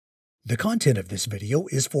The content of this video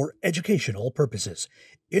is for educational purposes.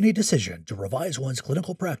 Any decision to revise one's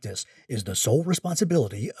clinical practice is the sole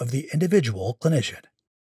responsibility of the individual clinician.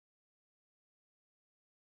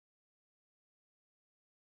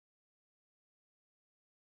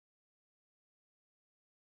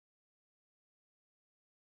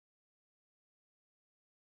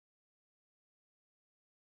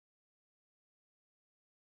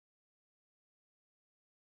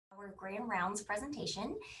 Our grand rounds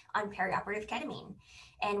presentation on perioperative ketamine.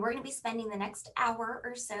 And we're going to be spending the next hour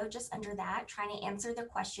or so, just under that, trying to answer the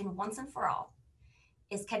question once and for all.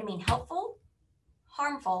 Is ketamine helpful,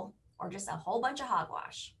 harmful, or just a whole bunch of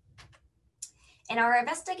hogwash? And our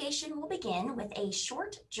investigation will begin with a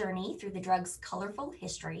short journey through the drug's colorful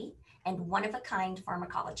history and one-of-a-kind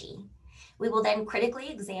pharmacology. We will then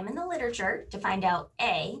critically examine the literature to find out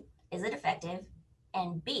A, is it effective,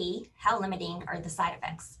 and B, how limiting are the side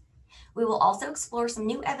effects. We will also explore some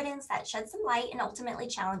new evidence that sheds some light and ultimately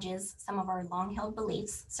challenges some of our long-held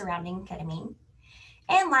beliefs surrounding ketamine.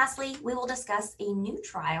 And lastly, we will discuss a new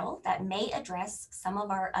trial that may address some of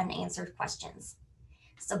our unanswered questions.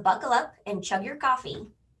 So buckle up and chug your coffee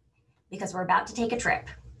because we're about to take a trip.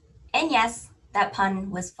 And yes, that pun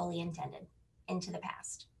was fully intended, into the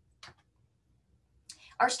past.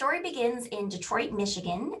 Our story begins in Detroit,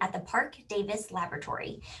 Michigan at the Parke-Davis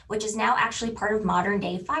Laboratory, which is now actually part of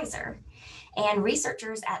modern-day Pfizer. And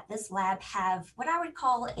researchers at this lab have what I would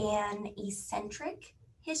call an eccentric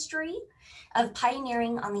history of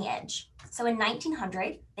pioneering on the edge. So in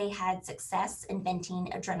 1900, they had success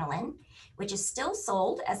inventing adrenaline, which is still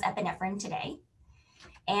sold as epinephrine today.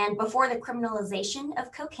 And before the criminalization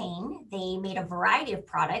of cocaine, they made a variety of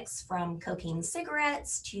products from cocaine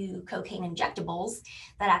cigarettes to cocaine injectables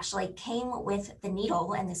that actually came with the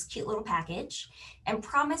needle in this cute little package and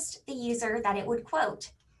promised the user that it would,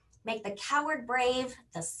 quote, make the coward brave,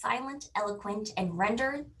 the silent eloquent, and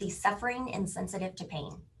render the suffering insensitive to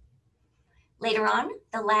pain. Later on,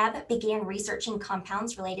 the lab began researching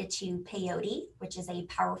compounds related to peyote, which is a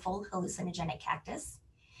powerful hallucinogenic cactus.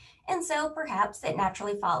 And so perhaps it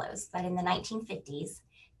naturally follows that in the 1950s,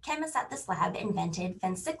 chemists at this lab invented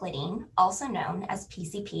phencyclidine, also known as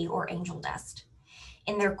PCP or angel dust,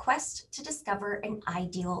 in their quest to discover an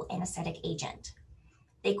ideal anesthetic agent.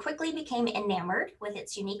 They quickly became enamored with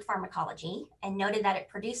its unique pharmacology and noted that it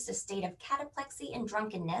produced a state of cataplexy and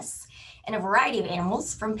drunkenness in a variety of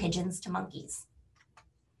animals, from pigeons to monkeys.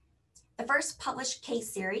 The first published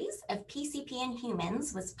case series of PCP in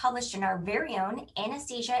humans was published in our very own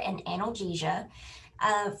Anesthesia and Analgesia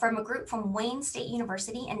from a group from Wayne State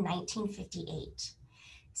University in 1958.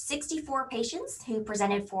 64 patients who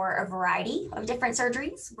presented for a variety of different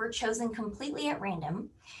surgeries were chosen completely at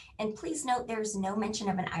random. And please note there's no mention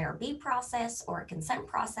of an IRB process or a consent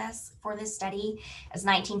process for this study, as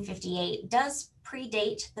 1958 does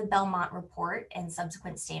predate the Belmont report and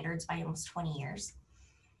subsequent standards by almost 20 years.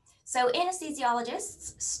 So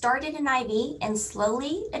anesthesiologists started an IV and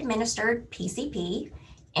slowly administered PCP,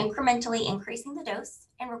 incrementally increasing the dose,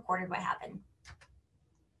 and recorded what happened.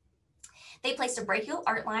 They placed a brachial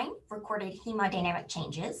art line, recorded hemodynamic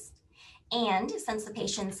changes, and since the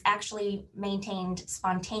patients actually maintained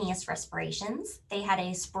spontaneous respirations, they had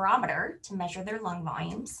a spirometer to measure their lung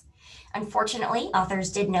volumes. Unfortunately, authors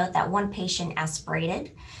did note that one patient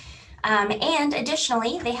aspirated, and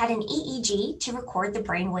additionally, they had an EEG to record the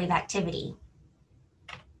brainwave activity.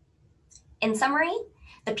 In summary,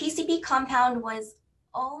 the PCP compound was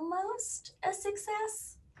almost a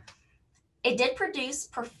success. It did produce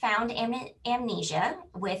profound amnesia,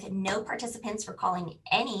 with no participants recalling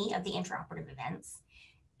any of the intraoperative events,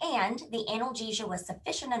 and the analgesia was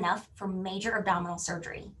sufficient enough for major abdominal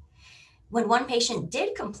surgery. When one patient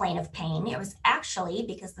did complain of pain, it was actually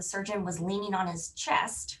because the surgeon was leaning on his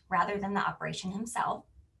chest rather than the operation itself,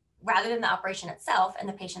 and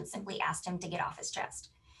the patient simply asked him to get off his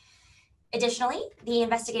chest. Additionally, the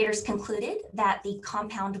investigators concluded that the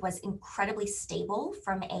compound was incredibly stable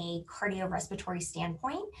from a cardiorespiratory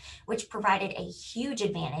standpoint, which provided a huge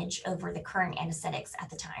advantage over the current anesthetics at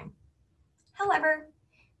the time. However,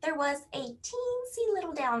 there was a teensy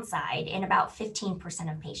little downside in about 15%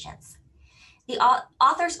 of patients. The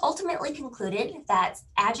authors ultimately concluded that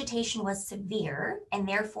agitation was severe and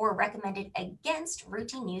therefore recommended against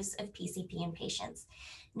routine use of PCP in patients,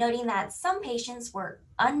 noting that some patients were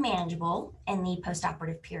unmanageable in the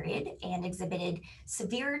postoperative period and exhibited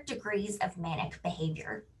severe degrees of manic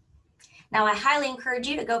behavior. Now, I highly encourage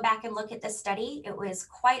you to go back and look at this study. It was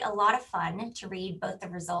quite a lot of fun to read both the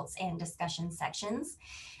results and discussion sections,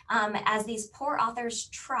 as these poor authors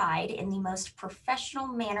tried in the most professional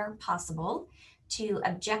manner possible to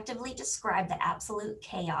objectively describe the absolute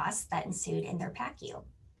chaos that ensued in their PACU.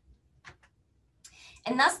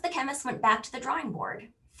 And thus the chemists went back to the drawing board,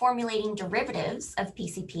 formulating derivatives of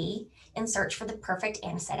PCP in search for the perfect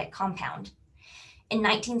anesthetic compound. In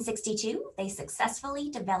 1962, they successfully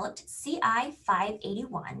developed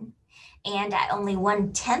CI-581, and at only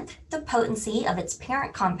 1/10 the potency of its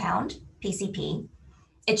parent compound, PCP,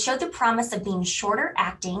 it showed the promise of being shorter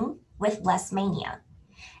acting with less mania.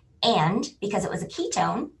 And because it was a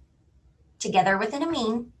ketone, together with an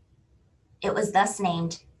amine, it was thus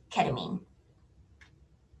named ketamine.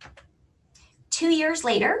 2 years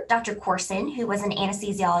later, Dr. Corson, who was an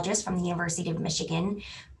anesthesiologist from the University of Michigan,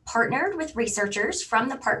 partnered with researchers from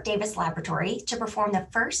the Parke-Davis Laboratory to perform the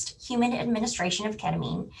first human administration of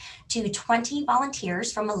ketamine to 20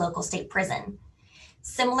 volunteers from a local state prison.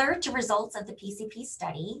 Similar to results of the PCP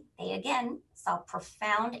study, they again saw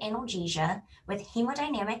profound analgesia with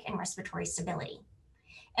hemodynamic and respiratory stability.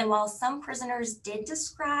 And while some prisoners did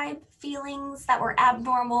describe feelings that were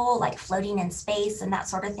abnormal, like floating in space and that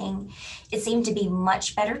sort of thing, it seemed to be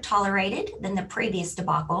much better tolerated than the previous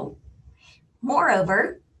debacle.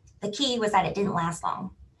 Moreover, the key was that it didn't last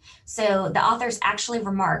long. So the authors actually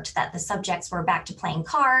remarked that the subjects were back to playing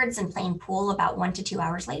cards and playing pool about 1 to 2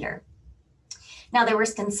 hours later. Now, there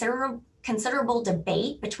was considerable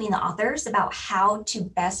debate between the authors about how to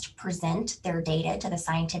best present their data to the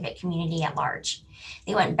scientific community at large.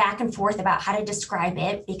 They went back and forth about how to describe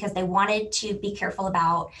it because they wanted to be careful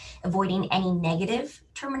about avoiding any negative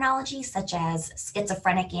terminology, such as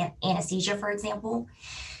schizophrenic anesthesia, for example,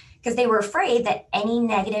 because they were afraid that any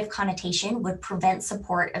negative connotation would prevent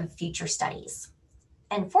support of future studies.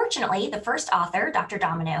 And fortunately, the first author, Dr.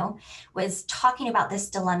 Domino, was talking about this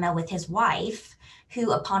dilemma with his wife,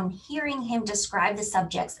 who, upon hearing him describe the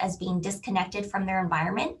subjects as being disconnected from their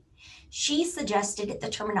environment, she suggested the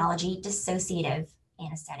terminology dissociative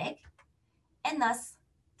anesthetic, and thus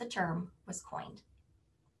the term was coined.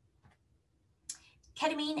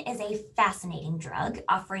 Ketamine is a fascinating drug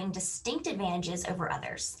offering distinct advantages over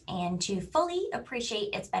others, and to fully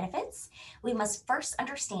appreciate its benefits, we must first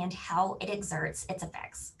understand how it exerts its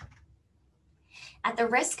effects. At the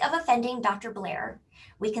risk of offending Dr. Blair,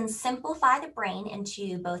 we can simplify the brain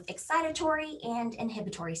into both excitatory and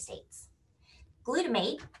inhibitory states.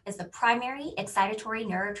 Glutamate is the primary excitatory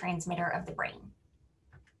neurotransmitter of the brain.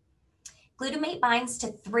 Glutamate binds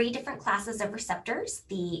to 3 different classes of receptors,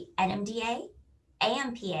 the NMDA,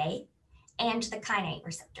 AMPA, and the kainate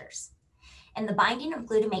receptors. And the binding of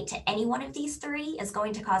glutamate to any one of these 3 is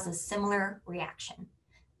going to cause a similar reaction.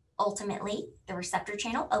 Ultimately, the receptor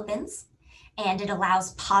channel opens, and it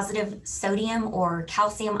allows positive sodium or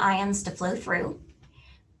calcium ions to flow through,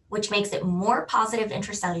 which makes it more positive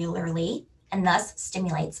intracellularly and thus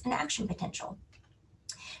stimulates an action potential.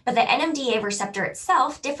 But the NMDA receptor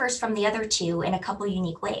itself differs from the other 2 in a couple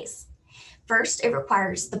unique ways. First, it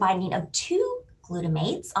requires the binding of 2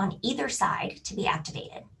 glutamates on either side to be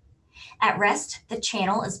activated. At rest, the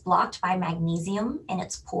channel is blocked by magnesium in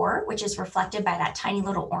its pore, which is reflected by that tiny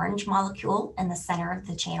little orange molecule in the center of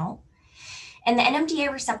the channel. And the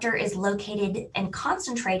NMDA receptor is located and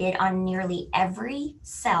concentrated on nearly every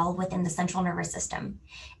cell within the central nervous system,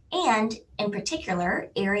 and in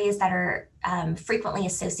particular, areas that are frequently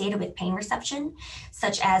associated with pain reception,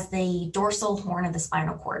 such as the dorsal horn of the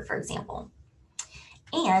spinal cord, for example.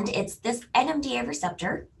 And it's this NMDA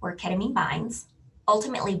receptor, where ketamine binds,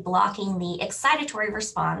 ultimately blocking the excitatory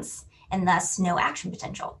response and thus no action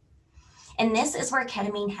potential. And this is where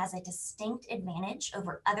ketamine has a distinct advantage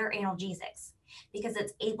over other analgesics, because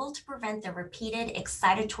it's able to prevent the repeated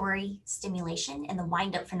excitatory stimulation and the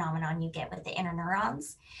wind-up phenomenon you get with the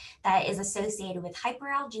interneurons that is associated with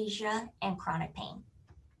hyperalgesia and chronic pain.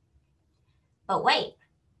 But wait,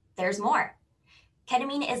 there's more.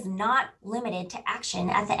 Ketamine is not limited to action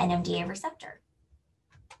at the NMDA receptor.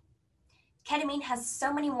 Ketamine has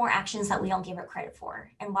so many more actions that we don't give it credit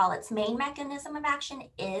for. And while its main mechanism of action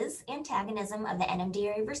is antagonism of the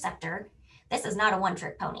NMDA receptor, this is not a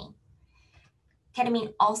one-trick pony.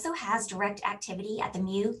 Ketamine also has direct activity at the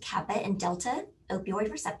mu, kappa, and delta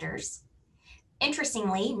opioid receptors.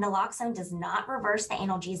 Interestingly, naloxone does not reverse the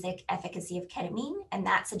analgesic efficacy of ketamine, and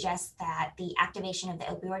that suggests that the activation of the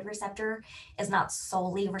opioid receptor is not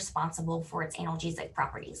solely responsible for its analgesic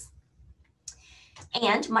properties.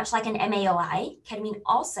 And much like an MAOI, ketamine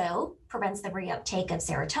also prevents the reuptake of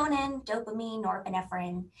serotonin, dopamine,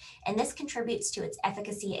 norepinephrine, and this contributes to its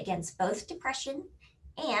efficacy against both depression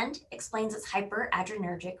and explains its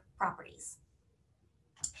hyperadrenergic propertinergic.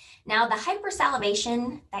 Now, the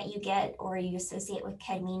hypersalivation that you get or you associate with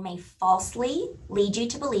ketamine may falsely lead you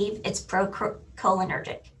to believe it's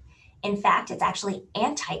procholinergic. In fact, it's actually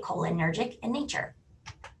anticholinergic in nature.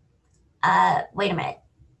 Wait a minute.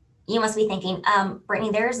 You must be thinking,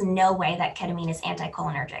 Brittany, there's no way that ketamine is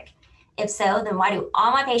anticholinergic. If so, then why do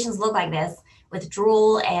all my patients look like this with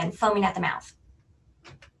drool and foaming at the mouth?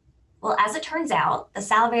 Well, as it turns out, the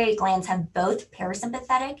salivary glands have both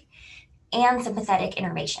parasympathetic and sympathetic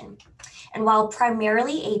innervation. And while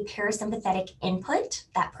primarily a parasympathetic input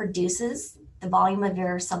that produces the volume of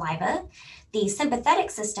your saliva, the sympathetic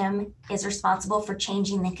system is responsible for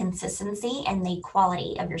changing the consistency and the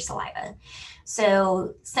quality of your saliva.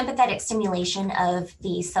 So sympathetic stimulation of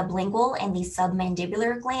the sublingual and the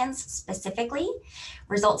submandibular glands specifically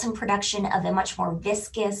results in production of a much more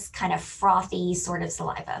viscous, kind of frothy sort of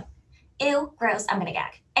saliva. Ew, gross, I'm gonna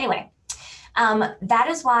gag. Anyway, that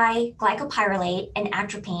is why glycopyrrolate and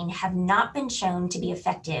atropine have not been shown to be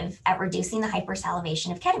effective at reducing the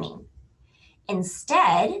hypersalivation of ketamine.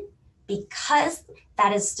 Instead, because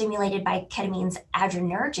that is stimulated by ketamine's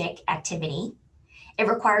adrenergic activity, it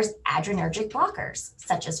requires adrenergic blockers,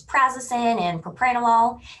 such as prazosin and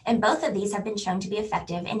propranolol, and both of these have been shown to be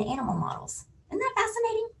effective in animal models. Isn't that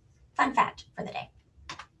fascinating? Fun fact for the day.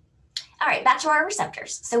 All right, back to our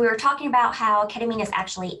receptors. So we were talking about how ketamine is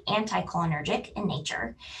actually anticholinergic in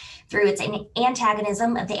nature through its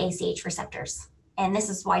antagonism of the ACH receptors. And this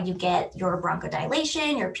is why you get your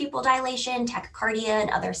bronchodilation, your pupil dilation, tachycardia,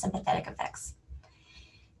 and other sympathetic effects.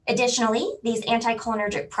 Additionally, these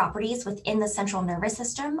anticholinergic properties within the central nervous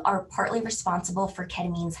system are partly responsible for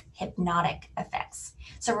ketamine's hypnotic effects.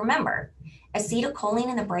 So remember, acetylcholine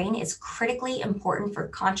in the brain is critically important for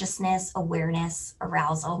consciousness, awareness,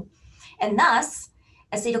 arousal, and thus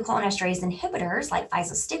acetylcholinesterase inhibitors like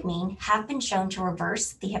physostigmine have been shown to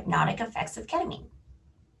reverse the hypnotic effects of ketamine.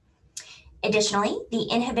 Additionally, the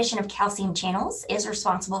inhibition of calcium channels is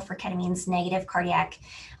responsible for ketamine's negative cardiac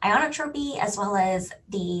ionotropy, as well as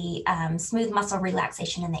the smooth muscle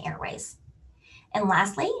relaxation in the airways. And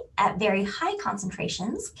lastly, at very high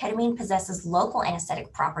concentrations, ketamine possesses local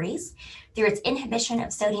anesthetic properties through its inhibition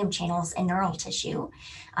of sodium channels in neural tissue.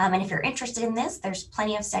 And if you're interested in this, there's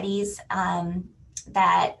plenty of studies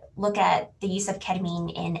that look at the use of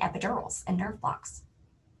ketamine in epidurals and nerve blocks.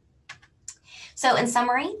 So in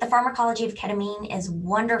summary, the pharmacology of ketamine is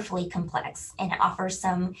wonderfully complex and it offers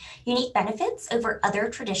some unique benefits over other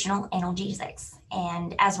traditional analgesics.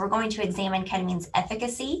 And as we're going to examine ketamine's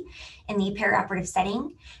efficacy in the perioperative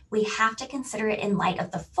setting, we have to consider it in light of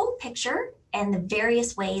the full picture and the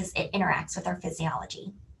various ways it interacts with our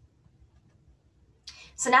physiology.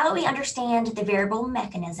 So now that we understand the variable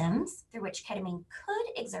mechanisms through which ketamine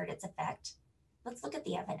could exert its effect, let's look at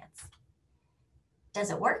the evidence. Does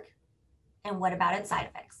it work? And what about its side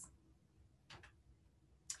effects?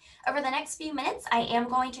 Over the next few minutes, I am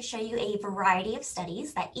going to show you a variety of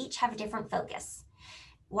studies that each have a different focus.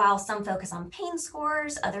 While some focus on pain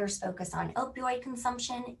scores, others focus on opioid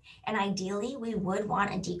consumption, and ideally we would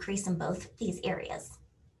want a decrease in both these areas.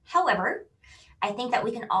 However, I think that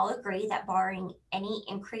we can all agree that barring any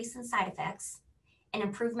increase in side effects, an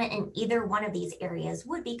improvement in either one of these areas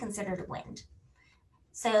would be considered a win.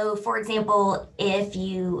 So for example, if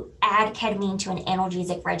you add ketamine to an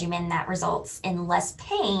analgesic regimen that results in less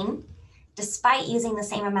pain, despite using the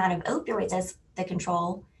same amount of opioids as the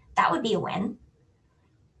control, that would be a win.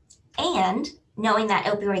 And knowing that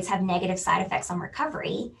opioids have negative side effects on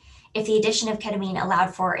recovery, if the addition of ketamine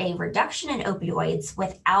allowed for a reduction in opioids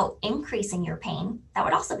without increasing your pain, that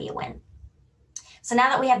would also be a win. So now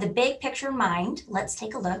that we have the big picture in mind, let's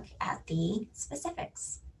take a look at the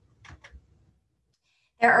specifics.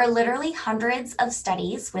 There are literally hundreds of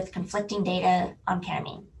studies with conflicting data on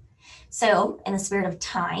ketamine. So in the spirit of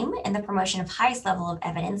time and the promotion of highest level of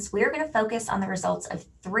evidence, we're going to focus on the results of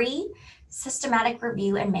 3 systematic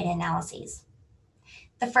review and meta-analyses.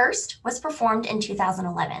 The first was performed in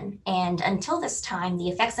 2011, and until this time, the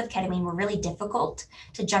effects of ketamine were really difficult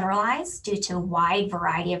to generalize due to a wide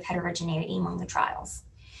variety of heterogeneity among the trials.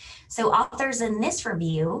 So authors in this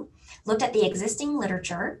review looked at the existing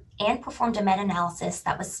literature and performed a meta-analysis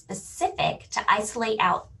that was specific to isolate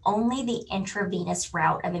out only the intravenous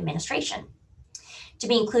route of administration. To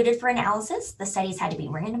be included for analysis, the studies had to be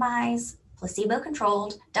randomized,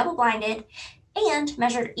 placebo-controlled, double-blinded, and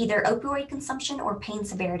measured either opioid consumption or pain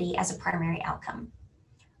severity as a primary outcome.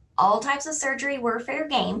 All types of surgery were fair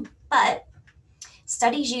game, but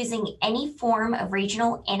studies using any form of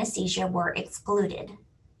regional anesthesia were excluded.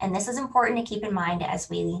 And this is important to keep in mind as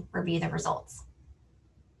we review the results.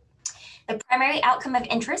 The primary outcome of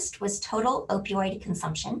interest was total opioid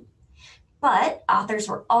consumption, but authors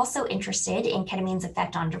were also interested in ketamine's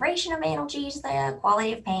effect on duration of analgesia,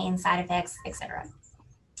 quality of pain, side effects, etc.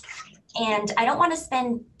 And I don't want to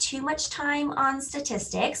spend too much time on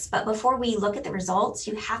statistics, but before we look at the results,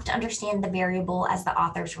 you have to understand the variable as the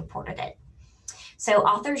authors reported it. So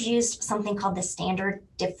authors used something called the standard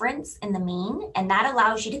difference in the mean, and that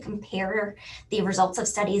allows you to compare the results of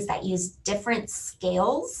studies that use different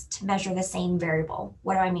scales to measure the same variable.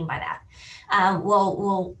 What do I mean by that?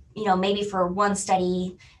 Maybe for one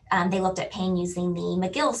study, they looked at pain using the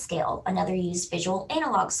McGill scale, another used visual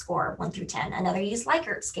analog score 1 through 10, another used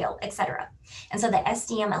Likert scale, etc. And so the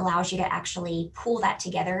SDM allows you to actually pull that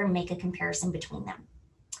together and make a comparison between them.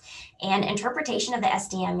 And interpretation of the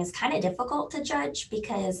SDM is kind of difficult to judge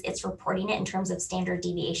because it's reporting it in terms of standard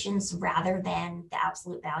deviations rather than the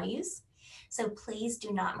absolute values. So please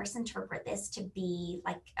do not misinterpret this to be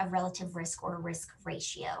like a relative risk or risk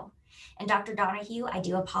ratio. And Dr. Donahue, I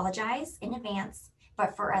do apologize in advance,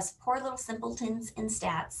 but for us poor little simpletons in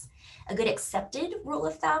stats, a good accepted rule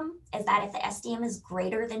of thumb is that if the SDM is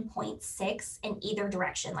greater than 0.6 in either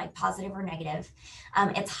direction, like positive or negative,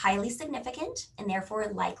 it's highly significant and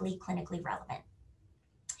therefore likely clinically relevant.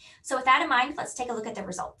 So with that in mind, let's take a look at the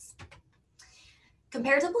results.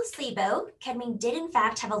 Compared to placebo, ketamine did in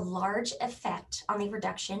fact have a large effect on the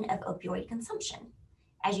reduction of opioid consumption.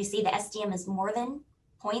 As you see, the SDM is more than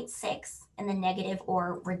 0.6 in the negative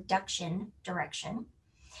or reduction direction.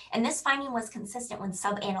 And this finding was consistent when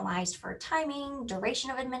sub-analyzed for timing,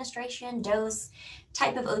 duration of administration, dose,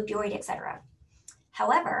 type of opioid, etc.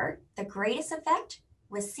 However, the greatest effect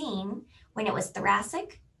was seen when it was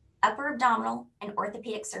thoracic, upper abdominal, and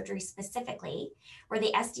orthopedic surgery specifically, where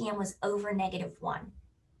the SDM was over -1.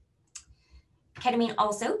 Ketamine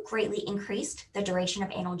also greatly increased the duration of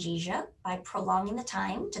analgesia by prolonging the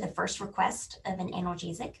time to the first request of an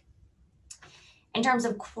analgesic. In terms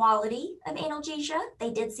of quality of analgesia,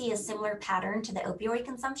 they did see a similar pattern to the opioid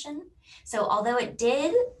consumption. So although it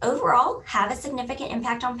did overall have a significant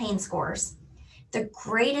impact on pain scores, the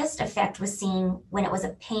greatest effect was seen when it was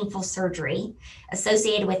a painful surgery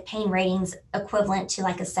associated with pain ratings equivalent to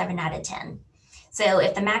like a 7 out of 10. So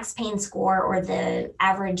if the max pain score or the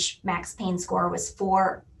average max pain score was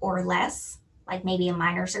 4 or less, like maybe a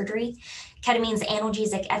minor surgery, ketamine's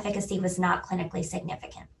analgesic efficacy was not clinically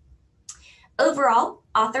significant. Overall,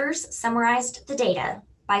 authors summarized the data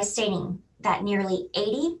by stating that nearly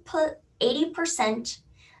 80%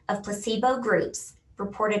 of placebo groups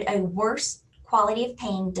reported a worse quality of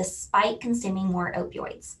pain despite consuming more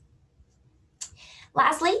opioids.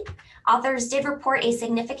 Lastly, authors did report a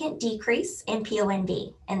significant decrease in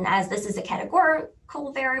PONV. And as this is a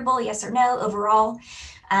categorical variable, yes or no, overall,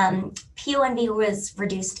 PONV was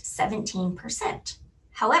reduced 17%.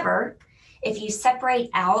 However, if you separate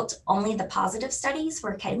out only the positive studies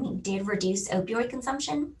where ketamine did reduce opioid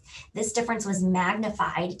consumption, this difference was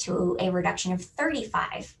magnified to a reduction of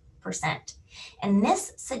 35%. And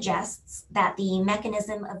this suggests that the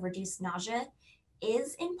mechanism of reduced nausea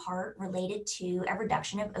is in part related to a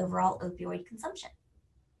reduction of overall opioid consumption.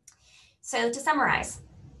 So to summarize,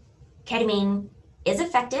 ketamine is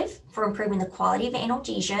effective for improving the quality of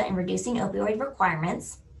analgesia and reducing opioid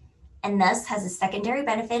requirements, and thus has a secondary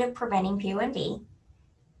benefit of preventing PONV.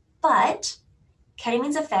 But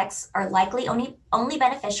ketamine's effects are likely only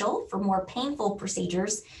beneficial for more painful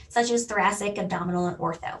procedures, such as thoracic, abdominal, and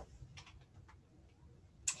ortho.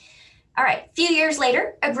 All right, a few years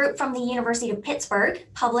later, a group from the University of Pittsburgh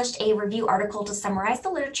published a review article to summarize the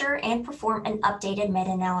literature and perform an updated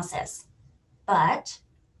meta-analysis. But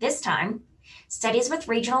this time, studies with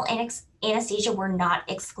regional anesthesia were not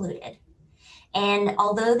excluded. And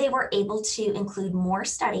although they were able to include more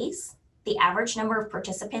studies, the average number of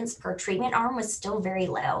participants per treatment arm was still very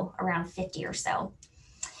low, around 50 or so.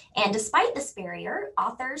 And despite this barrier,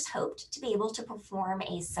 authors hoped to be able to perform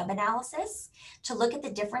a sub-analysis to look at the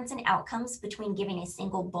difference in outcomes between giving a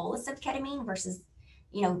single bolus of ketamine versus,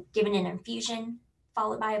 giving an infusion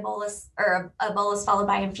followed by a bolus, or a bolus followed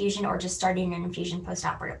by infusion, or just starting an infusion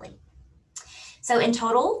postoperatively. So in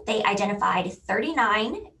total, they identified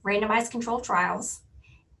 39 randomized controlled trials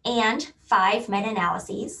and 5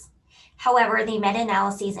 meta-analyses. However, the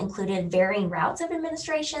meta-analyses included varying routes of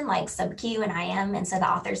administration like sub-Q and IM, and so the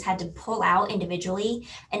authors had to pull out individually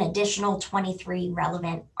an additional 23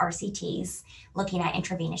 relevant RCTs looking at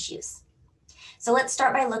intravenous use. So let's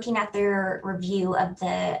start by looking at their review of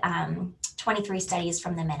the 23 studies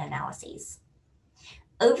from the meta-analyses.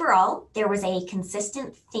 Overall, there was a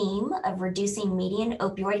consistent theme of reducing median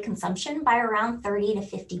opioid consumption by around 30 to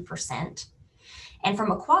 50%. And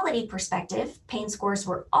from a quality perspective, pain scores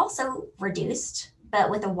were also reduced,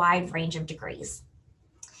 but with a wide range of degrees.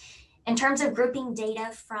 In terms of grouping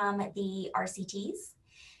data from the RCTs,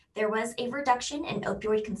 there was a reduction in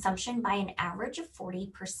opioid consumption by an average of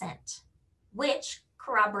 40%, which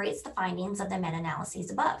corroborates the findings of the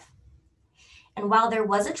meta-analyses above. And while there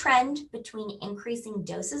was a trend between increasing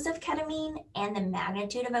doses of ketamine and the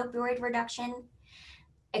magnitude of opioid reduction,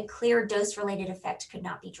 a clear dose-related effect could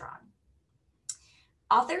not be drawn.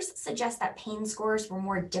 Authors suggest that pain scores were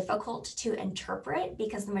more difficult to interpret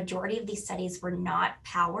because the majority of these studies were not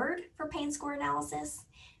powered for pain score analysis,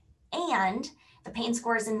 and the pain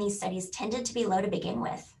scores in these studies tended to be low to begin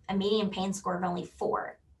with, a median pain score of only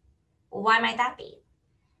 4. Well, why might that be?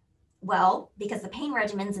 Well, because the pain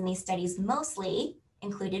regimens in these studies mostly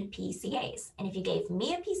included PCAs. And if you gave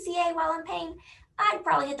me a PCA while in pain, I'd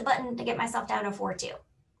probably hit the button to get myself down to 4 too.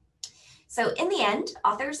 So in the end,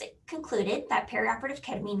 authors concluded that perioperative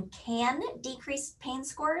ketamine can decrease pain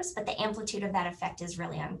scores, but the amplitude of that effect is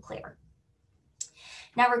really unclear.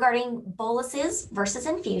 Now, regarding boluses versus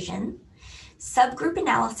infusion, subgroup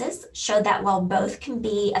analysis showed that while both can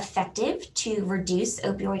be effective to reduce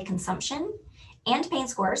opioid consumption and pain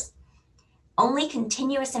scores, only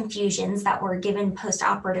continuous infusions that were given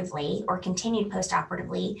postoperatively or continued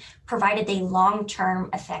postoperatively provided a long-term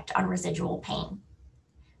effect on residual pain.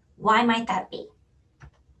 Why might that be?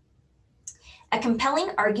 A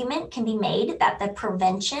compelling argument can be made that the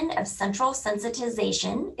prevention of central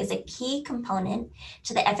sensitization is a key component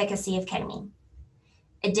to the efficacy of ketamine.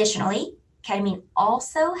 Additionally, ketamine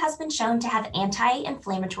also has been shown to have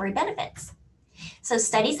anti-inflammatory benefits. So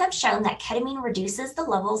studies have shown that ketamine reduces the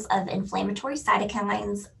levels of inflammatory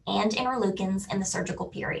cytokines and interleukins in the surgical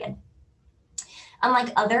period.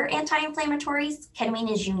 Unlike other anti-inflammatories,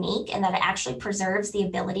 ketamine is unique in that it actually preserves the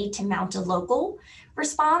ability to mount a local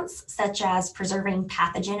response, such as preserving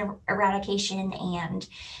pathogen eradication and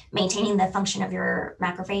maintaining the function of your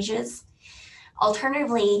macrophages.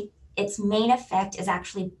 Alternatively, its main effect is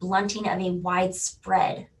actually blunting of a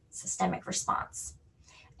widespread systemic response.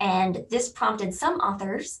 And this prompted some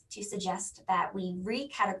authors to suggest that we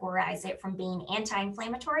recategorize it from being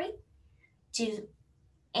anti-inflammatory to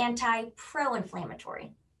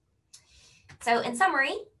anti-pro-inflammatory. So in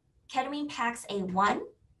summary, ketamine packs a 1-2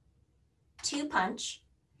 punch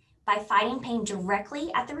by fighting pain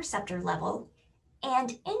directly at the receptor level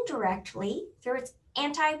and indirectly through its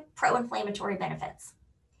anti-pro-inflammatory benefits.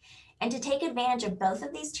 And to take advantage of both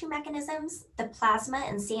of these two mechanisms, the plasma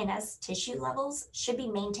and CNS tissue levels should be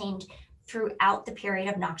maintained throughout the period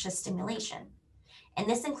of noxious stimulation. And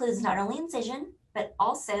this includes not only incision, but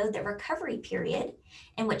also the recovery period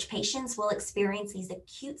in which patients will experience these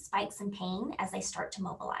acute spikes in pain as they start to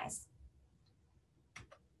mobilize.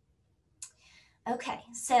 Okay,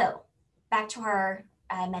 so back to our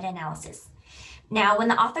meta-analysis. Now, when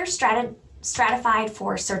the authors stratified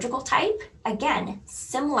for surgical type, again,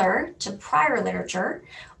 similar to prior literature,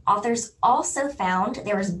 authors also found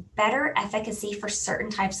there was better efficacy for certain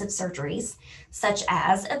types of surgeries, such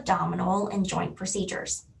as abdominal and joint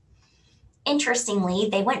procedures. Interestingly,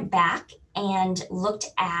 they went back and looked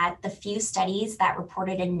at the few studies that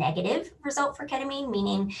reported a negative result for ketamine,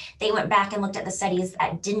 meaning they went back and looked at the studies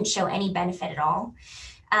that didn't show any benefit at all.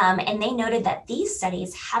 And they noted that these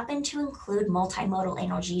studies happen to include multimodal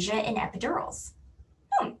analgesia in epidurals.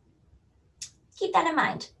 Keep that in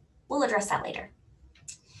mind. We'll address that later.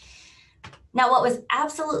 Now, what was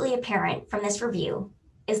absolutely apparent from this review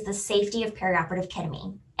is the safety of perioperative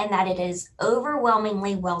ketamine and that it is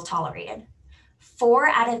overwhelmingly well tolerated. 4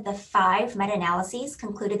 out of the 5 meta-analyses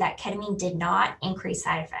concluded that ketamine did not increase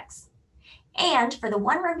side effects. And for the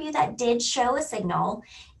one review that did show a signal,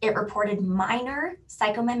 it reported minor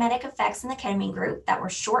psychomimetic effects in the ketamine group that were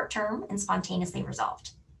short-term and spontaneously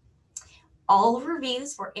resolved. All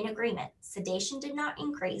reviews were in agreement. Sedation did not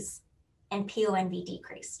increase and PONV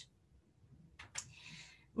decreased.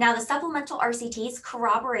 Now, the supplemental RCTs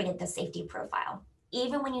corroborated the safety profile,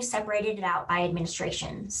 even when you separated it out by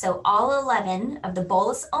administration. So all 11 of the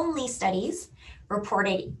bolus-only studies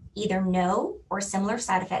reported either no or similar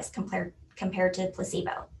side effects compared to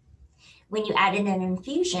placebo. When you added an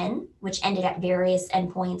infusion, which ended at various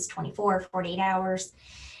endpoints, 24, 48 hours,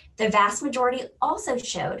 the vast majority also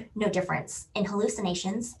showed no difference in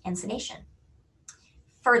hallucinations and sedation.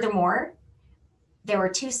 Furthermore, there were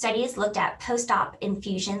 2 studies looked at post-op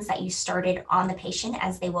infusions that you started on the patient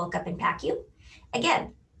as they woke up in PACU.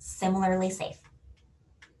 Again, similarly safe.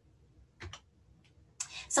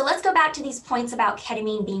 So let's go back to these points about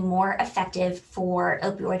ketamine being more effective for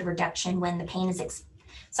opioid reduction when the pain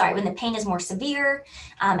is more severe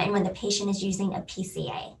and when the patient is using a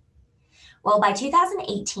PCA. Well, by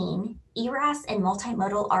 2018, ERAS and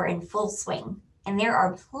multimodal are in full swing, and there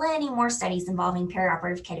are plenty more studies involving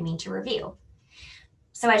perioperative ketamine to review.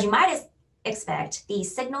 So as you might expect, the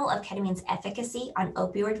signal of ketamine's efficacy on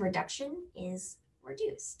opioid reduction is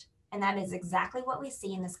reduced. And that is exactly what we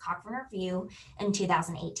see in this Cochrane review in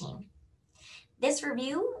 2018. This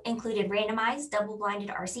review included randomized double-blinded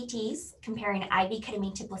RCTs comparing IV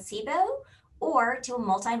ketamine to placebo or to a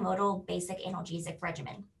multimodal basic analgesic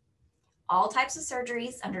regimen. All types of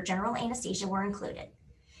surgeries under general anesthesia were included.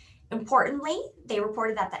 Importantly, they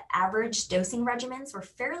reported that the average dosing regimens were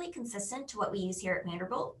fairly consistent to what we use here at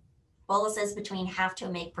Vanderbilt. Boluses between half to a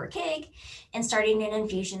mg per kg and starting an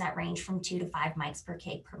infusion that ranged from 2 to 5 mics per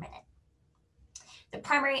kg per minute. The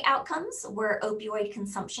primary outcomes were opioid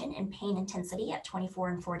consumption and pain intensity at 24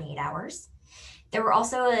 and 48 hours. There were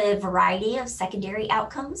also a variety of secondary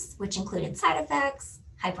outcomes, which included side effects,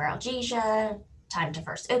 hyperalgesia, time to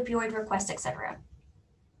first opioid request, etc.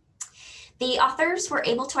 The authors were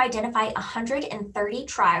able to identify 130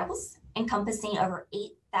 trials encompassing over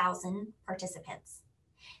 8,000 participants.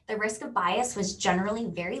 The risk of bias was generally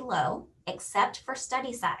very low, except for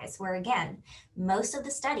study size, where again, most of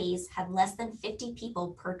the studies had less than 50 people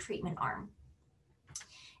per treatment arm.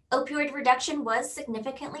 Opioid reduction was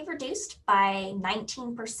significantly reduced by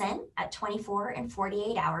 19% at 24 and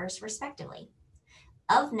 48 hours, respectively.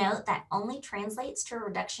 Of note, that only translates to a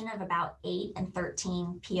reduction of about 8 and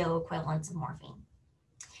 13 PO equivalents of morphine.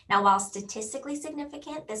 Now, while statistically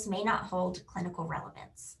significant, this may not hold clinical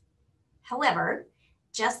relevance. However,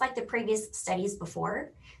 just like the previous studies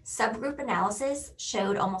before, subgroup analysis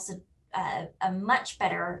showed almost a much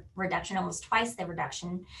better reduction, almost twice the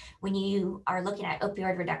reduction, when you are looking at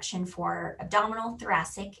opioid reduction for abdominal,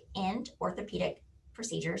 thoracic, and orthopedic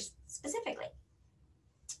procedures specifically.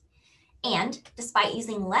 And despite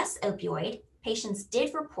using less opioid, patients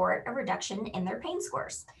did report a reduction in their pain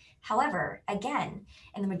scores. However, again,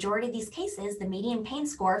 in the majority of these cases, the median pain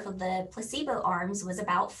score for the placebo arms was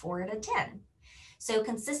about 4 out of 10. So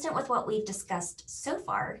consistent with what we've discussed so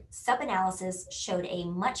far, sub-analysis showed a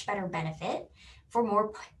much better benefit for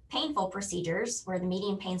more painful procedures where the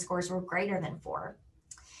median pain scores were greater than 4.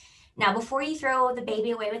 Now, before you throw the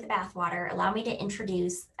baby away with the bathwater, allow me to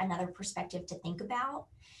introduce another perspective to think about.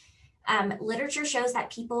 Literature shows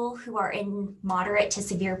that people who are in moderate to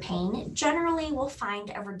severe pain generally will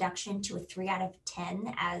find a reduction to a 3 out of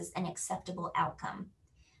 10 as an acceptable outcome.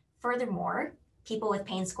 Furthermore, people with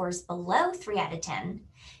pain scores below 3 out of 10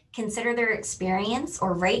 consider their experience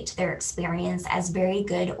or rate their experience as very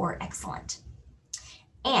good or excellent.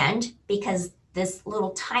 And because this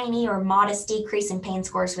little tiny or modest decrease in pain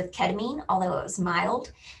scores with ketamine, although it was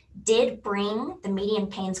mild, did bring the median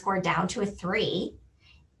pain score down to a 3,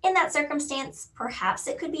 in that circumstance, perhaps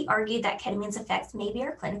it could be argued that ketamine's effects maybe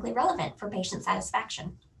are clinically relevant for patient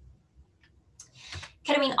satisfaction.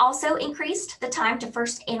 Ketamine also increased the time to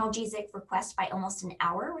first analgesic request by almost an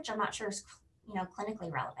hour, which I'm not sure is,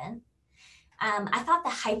 clinically relevant. I thought the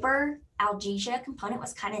hyperalgesia component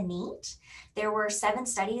was kind of neat. There were 7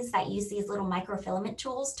 studies that used these little microfilament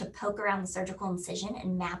tools to poke around the surgical incision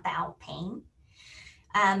and map out pain.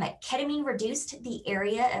 Ketamine reduced the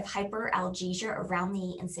area of hyperalgesia around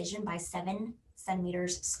the incision by 7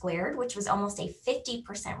 centimeters squared, which was almost a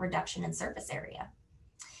 50% reduction in surface area.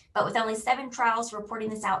 But with only 7 trials reporting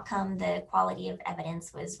this outcome, the quality of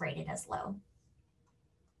evidence was rated as low.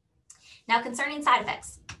 Now, concerning side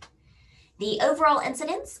effects, the overall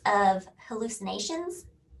incidence of hallucinations,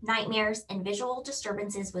 nightmares, and visual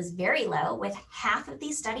disturbances was very low, with half of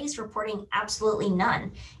these studies reporting absolutely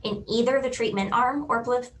none in either the treatment arm or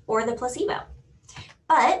the placebo.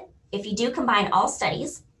 But if you do combine all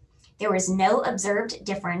studies, there was no observed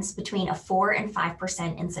difference between a 4 and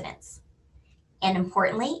 5% incidence. And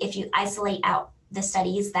importantly, if you isolate out the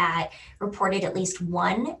studies that reported at least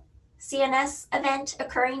one CNS event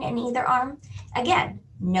occurring in either arm, again,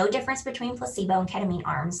 no difference between placebo and ketamine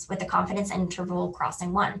arms with a confidence interval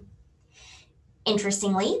crossing 1.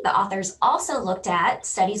 Interestingly, the authors also looked at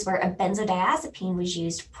studies where a benzodiazepine was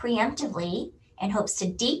used preemptively in hopes to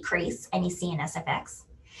decrease any CNS effects.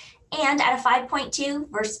 And at a 5.2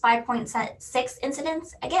 versus 5.6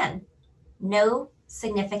 incidence, again, no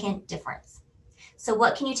significant difference. So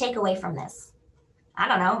what can you take away from this? I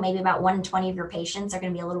don't know, maybe about 1 in 20 of your patients are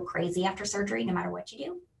going to be a little crazy after surgery, no matter what you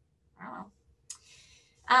do. I don't know.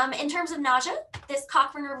 In terms of nausea, this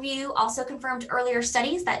Cochrane review also confirmed earlier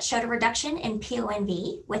studies that showed a reduction in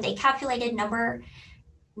PONV with a calculated number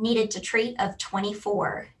needed to treat of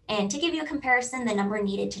 24. And to give you a comparison, the number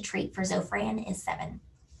needed to treat for Zofran is 7.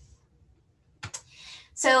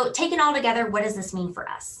 So taken all together, what does this mean for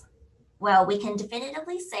us? Well, we can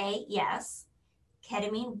definitively say, yes,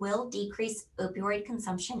 ketamine will decrease opioid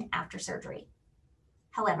consumption after surgery.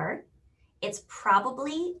 However, it's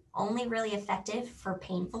probably only really effective for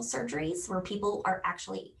painful surgeries where people are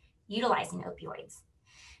actually utilizing opioids.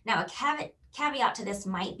 Now, a caveat to this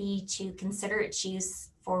might be to consider its use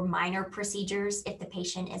for minor procedures if the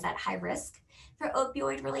patient is at high risk for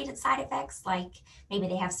opioid-related side effects, like maybe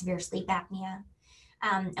they have severe sleep apnea.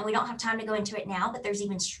 And we don't have time to go into it now, but there's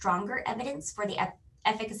even stronger evidence for the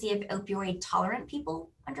efficacy of opioid-tolerant people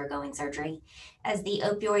undergoing surgery, as the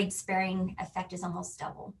opioid-sparing effect is almost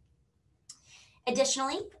double.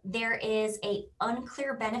 Additionally, there is an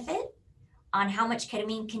unclear benefit on how much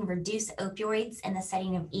ketamine can reduce opioids in the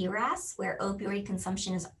setting of ERAS, where opioid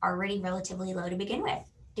consumption is already relatively low to begin with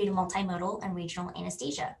due to multimodal and regional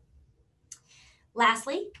anesthesia.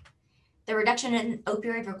 Lastly, the reduction in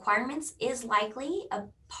opioid requirements is likely a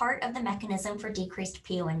part of the mechanism for decreased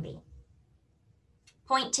PONV.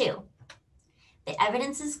 Point 2, the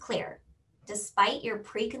evidence is clear. Despite your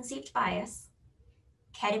preconceived bias,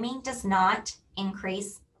 ketamine does not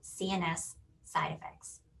increase CNS side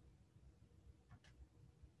effects.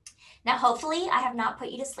 Now, hopefully I have not put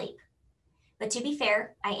you to sleep, but to be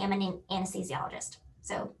fair, I am an anesthesiologist,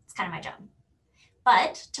 so it's kind of my job.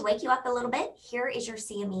 But to wake you up a little bit, here is your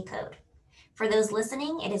CME code. For those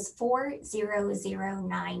listening, it is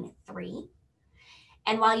 40093.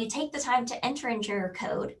 And while you take the time to enter in your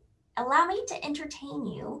code, allow me to entertain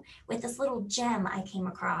you with this little gem I came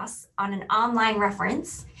across on an online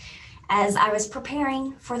reference as I was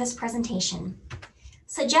preparing for this presentation,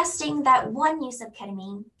 suggesting that one use of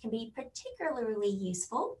ketamine can be particularly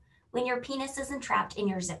useful when your penis is entrapped in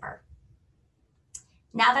your zipper.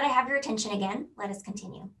 Now that I have your attention again, let us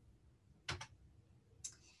continue.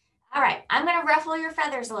 All right, I'm going to ruffle your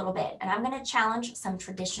feathers a little bit, and I'm going to challenge some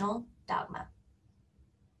traditional dogma.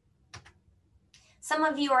 Some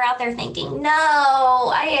of you are out there thinking, no,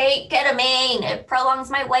 I hate ketamine. It prolongs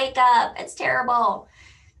my wake up. It's terrible.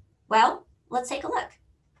 Well, let's take a look.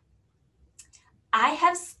 I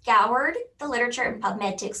have scoured the literature in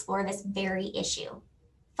PubMed to explore this very issue.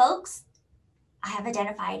 Folks, I have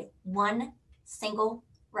identified one single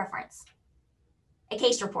reference, a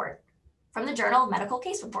case report from the Journal of Medical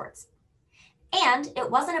Case Reports. And it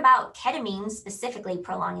wasn't about ketamine specifically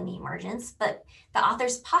prolonging the emergence, but the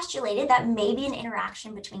authors postulated that maybe an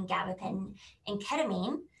interaction between gabapentin and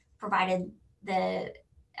ketamine provided the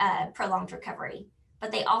prolonged recovery,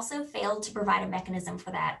 but they also failed to provide a mechanism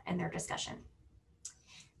for that in their discussion.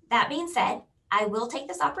 That being said, I will take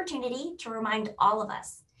this opportunity to remind all of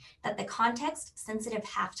us that the context-sensitive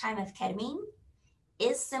half-time of ketamine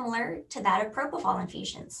is similar to that of propofol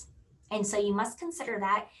infusions. And so you must consider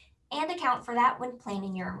that and account for that when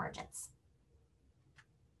planning your emergence.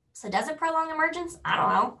 So does it prolong emergence? I don't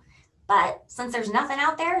know. But since there's nothing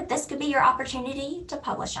out there, this could be your opportunity to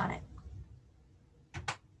publish on it.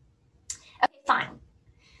 Okay, fine.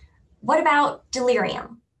 What about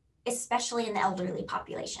delirium, especially in the elderly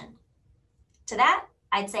population? To that,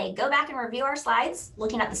 I'd say go back and review our slides,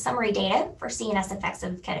 looking at the summary data for CNS effects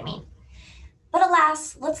of ketamine. But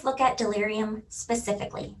alas, let's look at delirium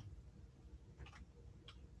specifically.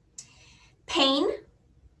 Pain,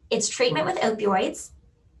 its treatment with opioids,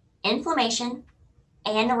 inflammation,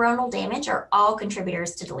 and neuronal damage are all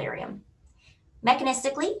contributors to delirium.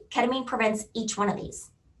 Mechanistically, ketamine prevents each one of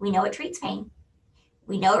these. We know it treats pain.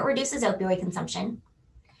 We know it reduces opioid consumption.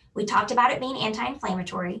 We talked about it being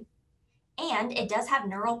anti-inflammatory. And it does have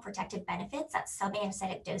neural protective benefits at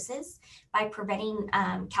subanesthetic doses by preventing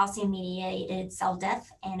calcium-mediated cell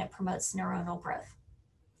death, and it promotes neuronal growth.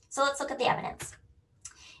 So let's look at the evidence.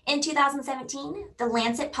 In 2017, The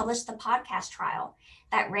Lancet published the IMPAKT Trial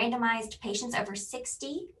that randomized patients over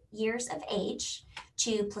 60 years of age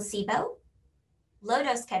to placebo,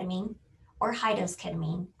 low-dose ketamine, or high-dose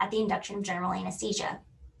ketamine at the induction of general anesthesia.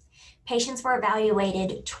 Patients were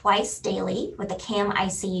evaluated twice daily with a CAM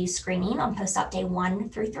ICU screening on post-op day 1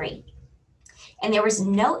 through 3. And there was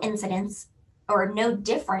no incidence or no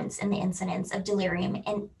difference in the incidence of delirium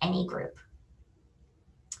in any group.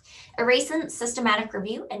 A recent systematic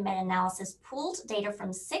review and meta-analysis pooled data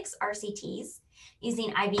from 6 RCTs using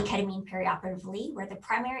IV ketamine perioperatively, where the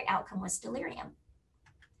primary outcome was delirium.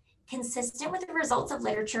 Consistent with the results of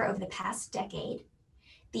literature over the past decade,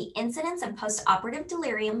 the incidence of post-operative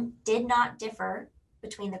delirium did not differ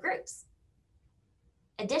between the groups.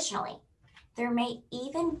 Additionally, there may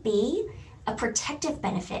even be a protective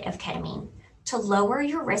benefit of ketamine to lower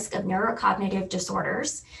your risk of neurocognitive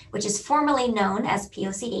disorders, which is formerly known as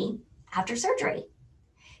POCD, after surgery.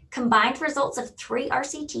 Combined results of 3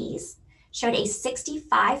 RCTs showed a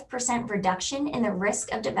 65% reduction in the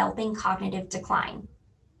risk of developing cognitive decline.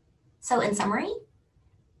 So in summary,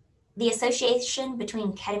 the association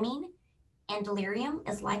between ketamine and delirium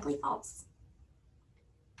is likely false.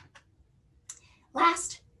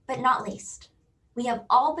 Last but not least, We have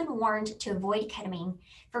all been warned to avoid ketamine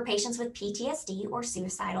for patients with PTSD or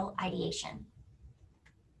suicidal ideation.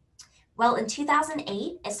 Well, in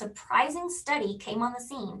 2008, a surprising study came on the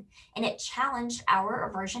scene, and it challenged our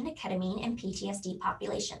aversion to ketamine in PTSD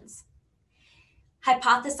populations.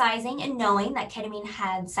 Hypothesizing and knowing that ketamine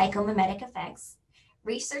had psychomimetic effects,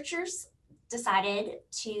 researchers decided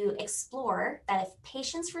to explore that if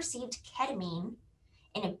patients received ketamine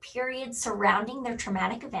in a period surrounding their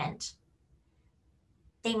traumatic event,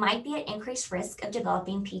 they might be at increased risk of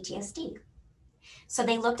developing PTSD. So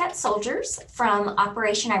they looked at soldiers from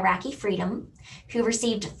Operation Iraqi Freedom who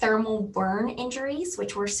received thermal burn injuries,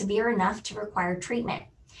 which were severe enough to require treatment,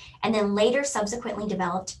 and then later subsequently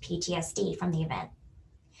developed PTSD from the event.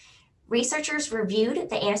 Researchers reviewed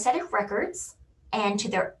the anesthetic records and, to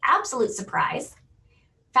their absolute surprise,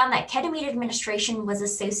 found that ketamine administration was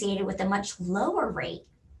associated with a much lower rate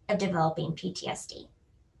of developing PTSD.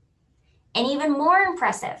 And even more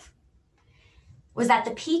impressive was that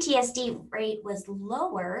the PTSD rate was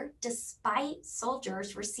lower despite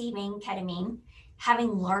soldiers receiving ketamine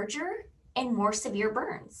having larger and more severe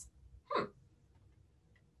burns.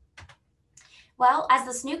 Well, as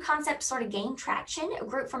this new concept sort of gained traction, a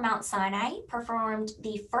group from Mount Sinai performed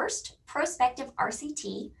the first prospective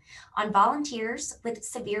RCT on volunteers with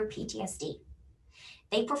severe PTSD.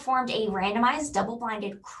 They performed a randomized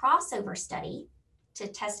double-blinded crossover study to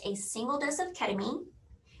test a single dose of ketamine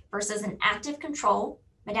versus an active control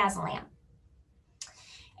midazolam.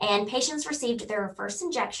 And patients received their first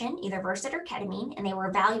injection, either Versed or ketamine, and they were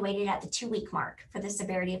evaluated at the 2-week mark for the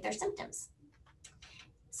severity of their symptoms.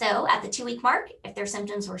 So at the 2-week mark, if their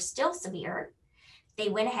symptoms were still severe, they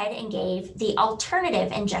went ahead and gave the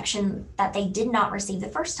alternative injection that they did not receive the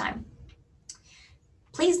first time.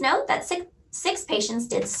 Please note that six patients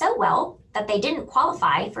did so well that they didn't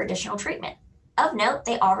qualify for additional treatment. Of note,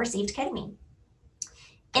 they all received ketamine.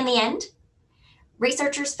 In the end,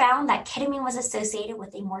 researchers found that ketamine was associated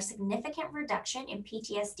with a more significant reduction in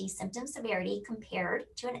PTSD symptom severity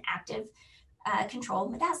compared to an active control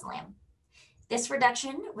midazolam. This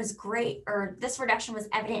reduction was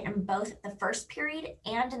evident in both the first period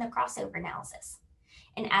and in the crossover analysis.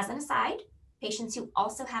 And as an aside, patients who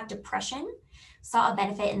also have depression saw a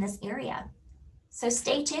benefit in this area. So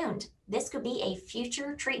stay tuned. This could be a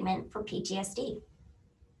future treatment for PTSD.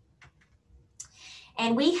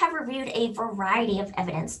 And we have reviewed a variety of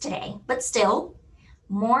evidence today, but still,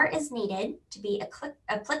 more is needed to be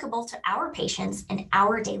applicable to our patients and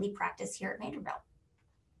our daily practice here at Vanderbilt.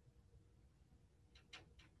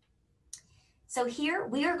 So here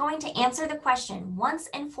we are going to answer the question once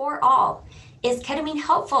and for all. Is ketamine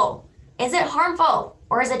helpful? Is it harmful?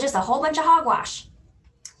 Or is it just a whole bunch of hogwash?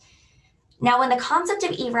 Now, when the concept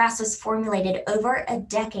of ERAS was formulated over a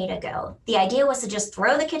decade ago, the idea was to just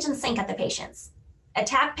throw the kitchen sink at the patients,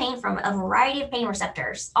 attack pain from a variety of pain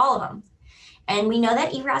receptors, all of them. And we know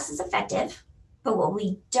that ERAS is effective, but what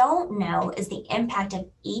we don't know is the impact of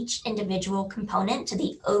each individual component to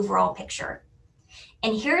the overall picture.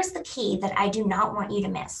 And here's the key that I do not want you to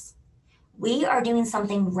miss. We are doing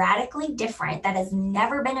something radically different that has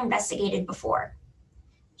never been investigated before.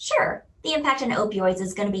 Sure, the impact on opioids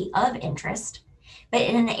is going to be of interest, but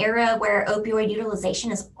in an era where opioid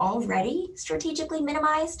utilization is already strategically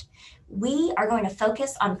minimized, we are going to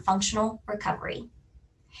focus on functional recovery.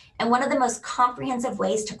 And one of the most comprehensive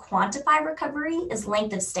ways to quantify recovery is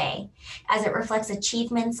length of stay, as it reflects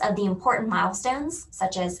achievements of the important milestones,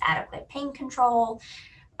 such as adequate pain control,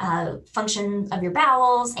 function of your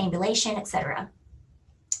bowels, ambulation, etc.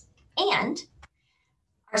 And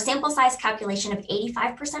our sample size calculation of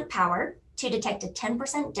 85% power to detect a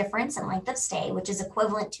 10% difference in length of stay, which is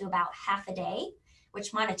equivalent to about half a day,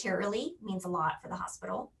 which monetarily means a lot for the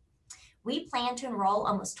hospital. We plan to enroll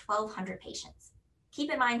almost 1,200 patients.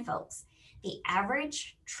 Keep in mind, folks, the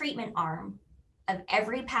average treatment arm of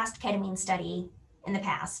every past ketamine study in the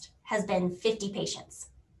past has been 50 patients.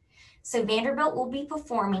 So Vanderbilt will be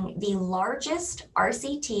performing the largest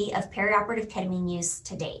RCT of perioperative ketamine use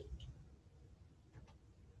to date.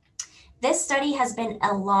 This study has been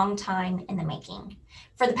a long time in the making.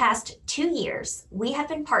 For the past 2 years, we have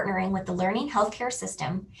been partnering with the Learning Healthcare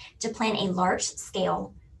System to plan a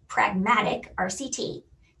large-scale, pragmatic RCT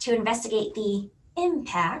to investigate the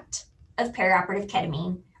impact of perioperative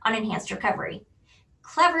ketamine on enhanced recovery,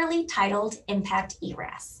 cleverly titled IMPAKT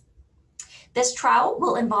ERAS. This trial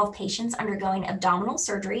will involve patients undergoing abdominal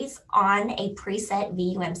surgeries on a preset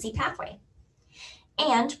VUMC pathway.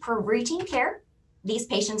 And per routine care, these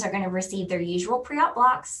patients are going to receive their usual pre-op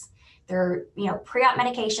blocks, their pre-op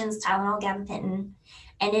medications, Tylenol, gabapentin,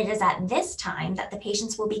 And it is at this time that the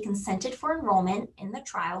patients will be consented for enrollment in the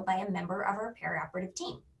trial by a member of our perioperative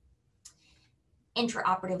team.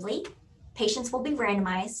 Intraoperatively, patients will be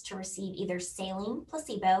randomized to receive either saline,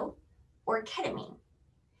 placebo, or ketamine,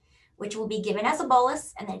 which will be given as a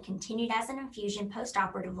bolus and then continued as an infusion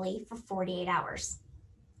postoperatively for 48 hours.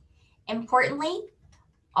 Importantly,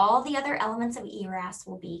 all the other elements of ERAS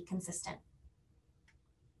will be consistent.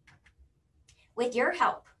 With your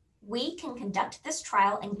help, we can conduct this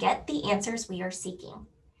trial and get the answers we are seeking.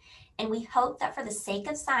 And we hope that for the sake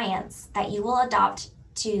of science, that you will adopt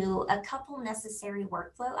to a couple necessary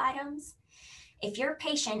workflow items. If your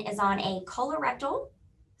patient is on a colorectal,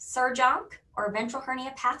 surgonc, or ventral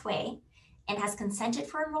hernia pathway and has consented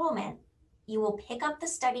for enrollment, you will pick up the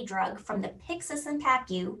study drug from the Pyxis and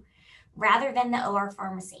PACU rather than the OR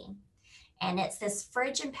pharmacy. And it's this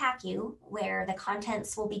fridge and PACU where the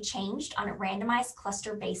contents will be changed on a randomized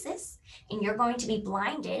cluster basis, and you're going to be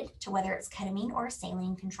blinded to whether it's ketamine or a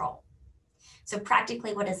saline control. So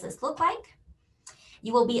practically, what does this look like?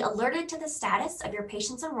 You will be alerted to the status of your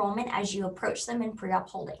patient's enrollment as you approach them in pre-op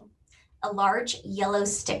holding. A large yellow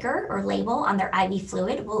sticker or label on their IV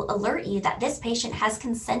fluid will alert you that this patient has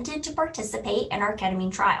consented to participate in our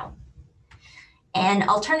ketamine trial. An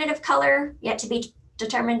alternative color, yet to be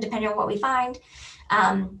determined depending on what we find,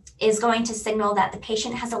 is going to signal that the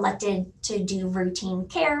patient has elected to do routine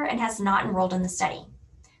care and has not enrolled in the study.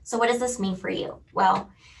 So what does this mean for you? Well,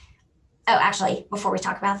 actually, before we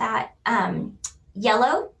talk about that,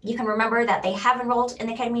 yellow, you can remember that they have enrolled in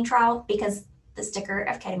the ketamine trial because the sticker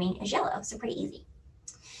of ketamine is yellow, so pretty easy.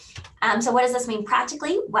 So what does this mean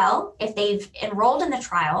practically? Well, if they've enrolled in the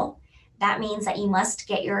trial, that means that you must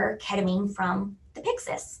get your ketamine from the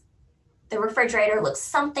Pyxis. The refrigerator looks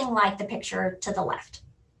something like the picture to the left.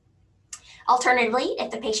 Alternatively, if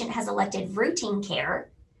the patient has elected routine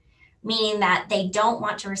care, meaning that they don't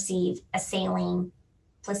want to receive a saline,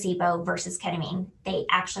 placebo versus ketamine, they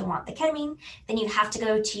actually want the ketamine, then you have to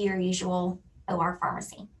go to your usual OR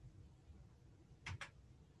pharmacy.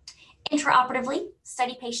 Intraoperatively,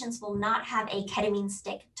 study patients will not have a ketamine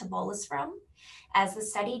stick to bolus from, as the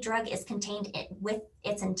study drug is contained with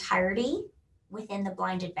its entirety within the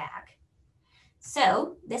blinded bag.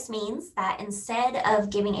 So this means that instead of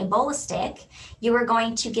giving a bolus stick, you are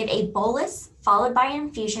going to give a bolus followed by an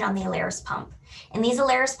infusion on the Alaris pump. And these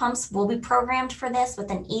Alaris pumps will be programmed for this with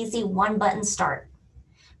an easy one-button start.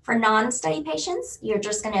 For non-study patients, you're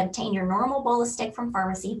just going to obtain your normal bolus stick from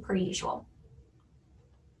pharmacy per usual.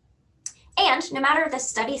 And no matter the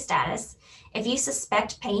study status, if you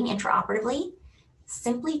suspect pain intraoperatively,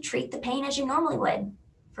 simply treat the pain as you normally would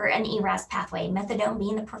for an ERAS pathway, methadone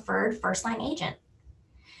being the preferred first-line agent.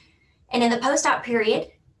 And in the post-op period,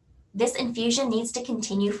 this infusion needs to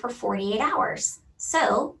continue for 48 hours.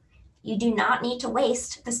 So you do not need to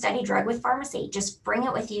waste the study drug with pharmacy. Just bring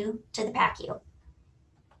it with you to the PACU.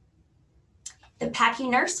 The PACU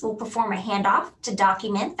nurse will perform a handoff to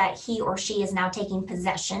document that he or she is now taking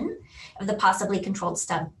possession of the possibly controlled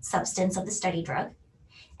substance of the study drug.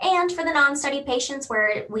 And for the non-study patients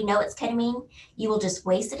where we know it's ketamine, you will just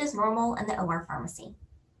waste it as normal in the OR pharmacy.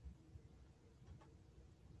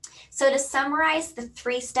 So to summarize the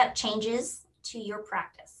 3-step changes to your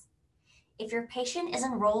practice, if your patient is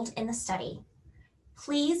enrolled in the study,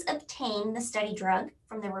 please obtain the study drug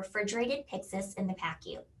from the refrigerated Pyxis in the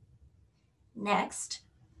PACU. Next,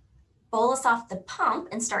 bolus off the pump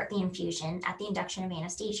and start the infusion at the induction of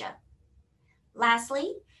anesthesia.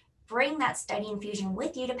 Lastly, bring that study infusion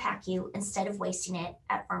with you to PACU instead of wasting it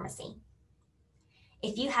at pharmacy.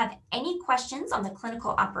 If you have any questions on the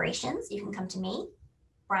clinical operations, you can come to me,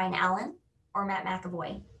 Brian Allen, or Matt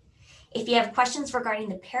McAvoy. If you have questions regarding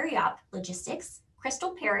the peri-op logistics,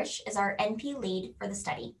 Crystal Parrish is our NP lead for the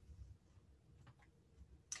study.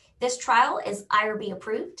 This trial is IRB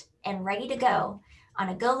approved and ready to go on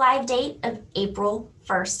a go live date of April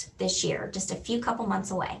 1st this year, just a few couple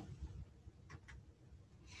months away.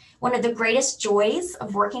 One of the greatest joys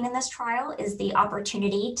of working in this trial is the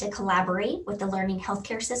opportunity to collaborate with the learning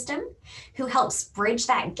healthcare system, who helps bridge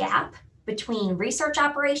that gap between research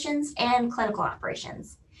operations and clinical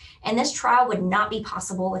operations. And this trial would not be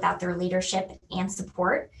possible without their leadership and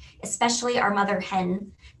support, especially our mother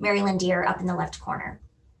hen, Mary Lindier, up in the left corner.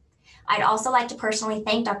 I'd also like to personally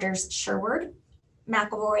thank Drs. Sherwood,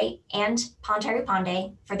 McAvoy, and Ponteri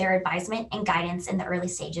Pandey for their advisement and guidance in the early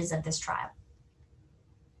stages of this trial.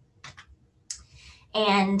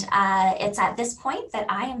 And it's at this point that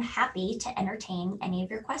I am happy to entertain any of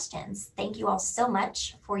your questions. Thank you all so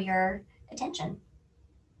much for your attention.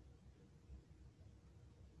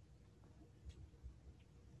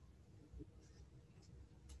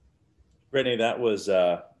 Brittany, that was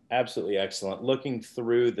absolutely excellent. Looking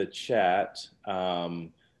through the chat, I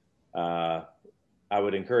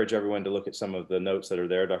would encourage everyone to look at some of the notes that are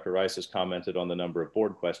there. Dr. Rice has commented on the number of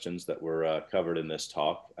board questions that were covered in this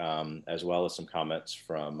talk, as well as some comments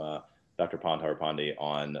from Dr. Pandhar Pandey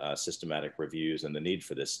on systematic reviews and the need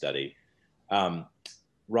for this study.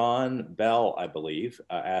 Ron Bell, I believe,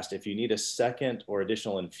 asked if you need a second or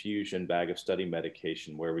additional infusion bag of study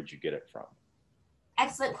medication, where would you get it from?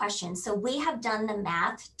 Excellent question. So we have done the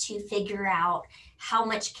math to figure out how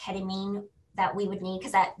much ketamine that we would need,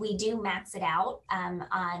 because we do max it out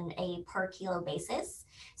on a per kilo basis.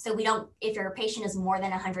 So we don't, if your patient is more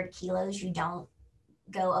than 100 kilos, you don't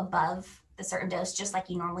go above the certain dose, just like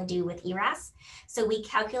you normally do with ERAS. So we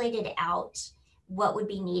calculated out what would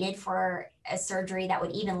be needed for a surgery that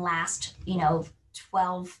would even last,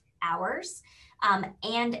 12 hours,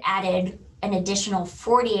 and added an additional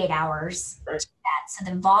 48 hours to that. So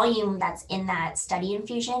the volume that's in that study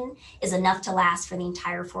infusion is enough to last for the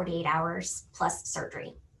entire 48 hours plus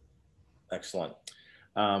surgery. Excellent.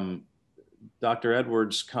 Dr.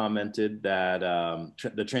 Edwards commented that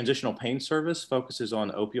the transitional pain service focuses on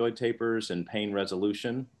opioid tapers and pain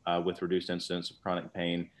resolution with reduced incidence of chronic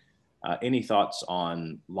pain. Any thoughts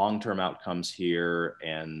on long-term outcomes here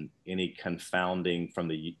and any confounding from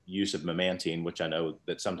the use of memantine, which I know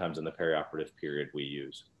that sometimes in the perioperative period we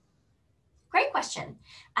use? Great question.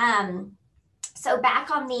 So back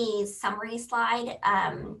on the summary slide,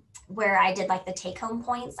 where I did like the take-home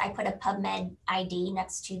points, I put a PubMed ID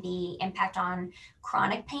next to the impact on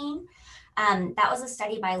chronic pain. That was a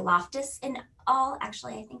study by Loftus and al.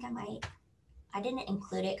 Actually, I think I didn't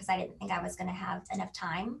include it because I didn't think I was going to have enough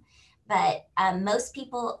time. But most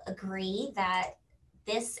people agree that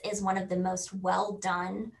this is one of the most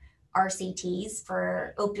well-done RCTs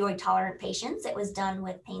for opioid tolerant patients. It was done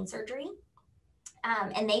with pain surgery.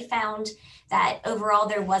 And they found that overall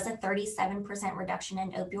there was a 37% reduction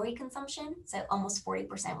in opioid consumption, so almost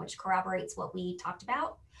 40%, which corroborates what we talked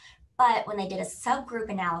about. But when they did a subgroup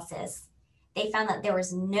analysis, they found that there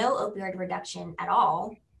was no opioid reduction at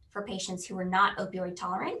all for patients who were not opioid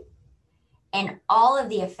tolerant. And all of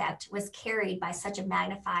the effect was carried by such a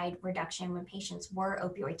magnified reduction when patients were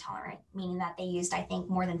opioid tolerant, meaning that they used, I think,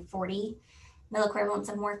 more than 40 milliequivalents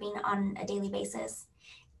of morphine on a daily basis.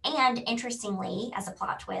 And interestingly, as a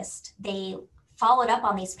plot twist, they followed up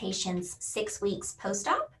on these patients 6 weeks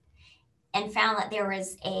post-op and found that there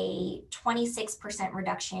was a 26%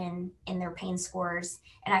 reduction in their pain scores.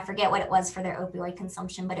 And I forget what it was for their opioid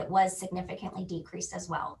consumption, but it was significantly decreased as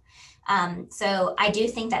well. So I do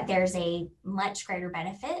think that there's a much greater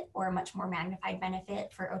benefit or a much more magnified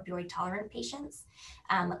benefit for opioid tolerant patients.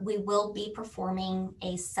 We will be performing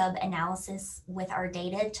a sub-analysis with our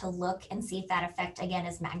data to look and see if that effect again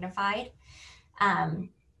is magnified.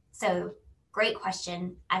 So great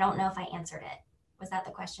question. I don't know if I answered it. Was that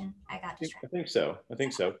the question? I got distracted. I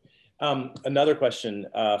think so. Another question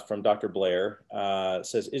from Dr. Blair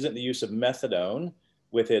says, isn't the use of methadone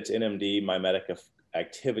with its NMD mimetic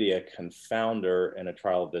activity a confounder in a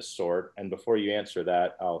trial of this sort? And before you answer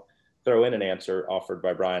that, I'll throw in an answer offered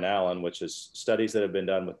by Brian Allen, which is studies that have been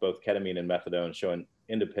done with both ketamine and methadone showing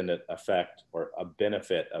independent effect or a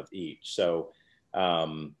benefit of each. So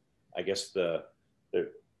I guess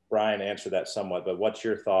Brian answered that somewhat, but what's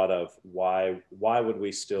your thought of why would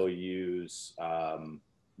we still use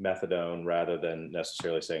methadone rather than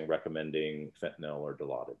necessarily saying recommending fentanyl or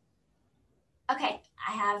Dilaudid? Okay,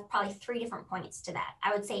 I have probably 3 different points to that.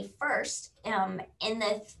 I would say first, in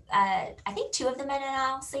the, I think 2 of the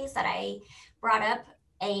meta-analyses that I brought up,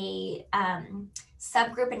 a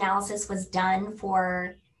subgroup analysis was done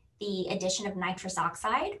for the addition of nitrous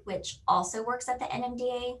oxide, which also works at the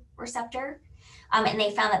NMDA receptor. And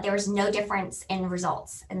they found that there was no difference in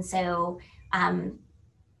results. And so,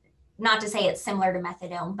 not to say it's similar to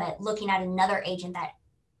methadone, but looking at another agent that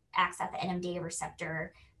acts at the NMDA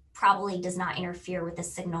receptor probably does not interfere with the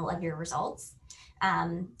signal of your results.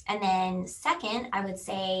 And then second, I would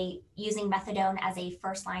say using methadone as a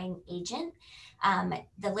first-line agent.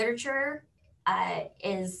 The literature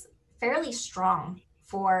is fairly strong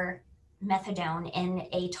for methadone in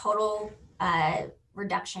a total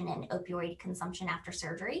reduction in opioid consumption after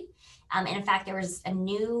surgery. And in fact, there was a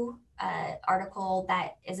new article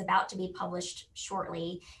that is about to be published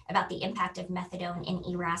shortly about the impact of methadone in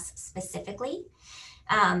ERAS specifically.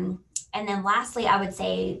 And then lastly, I would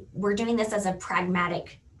say we're doing this as a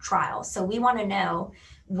pragmatic trial. So we want to know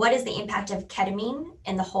what is the impact of ketamine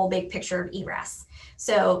in the whole big picture of ERAS.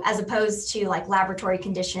 So as opposed to like laboratory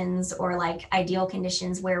conditions or like ideal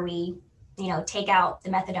conditions where we take out the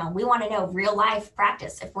methadone, we want to know real life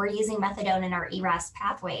practice. If we're using methadone in our ERAS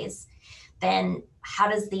pathways, then how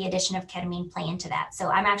does the addition of ketamine play into that? So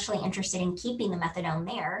I'm actually interested in keeping the methadone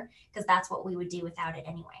there because that's what we would do without it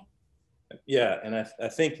anyway. Yeah, and I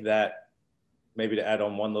think that maybe to add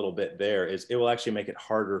on one little bit there is it will actually make it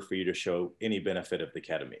harder for you to show any benefit of the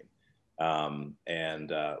ketamine.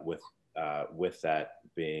 With that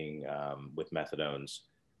being with methadone's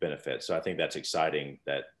benefit. So I think that's exciting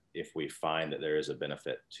that if we find that there is a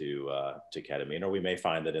benefit to ketamine, or we may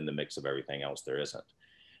find that in the mix of everything else there isn't.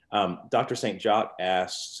 Dr. St. Jacques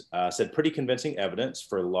asked, said pretty convincing evidence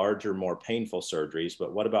for larger, more painful surgeries,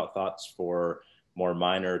 but what about thoughts for more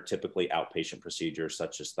minor, typically outpatient procedures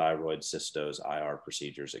such as thyroid, cystos, IR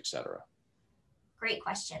procedures, et cetera? Great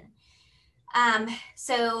question.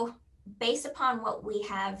 So based upon what we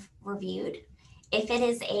have reviewed, if it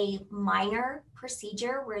is a minor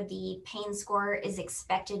procedure where the pain score is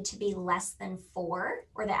expected to be less than 4,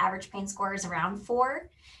 or the average pain score is around 4,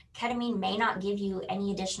 ketamine may not give you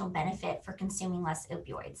any additional benefit for consuming less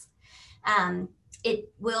opioids.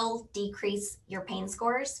 It will decrease your pain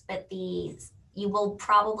scores, but you will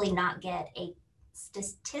probably not get a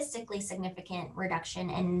statistically significant reduction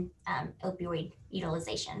in opioid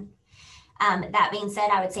utilization. That being said,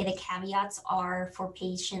 I would say the caveats are for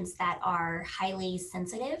patients that are highly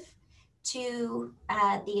sensitive to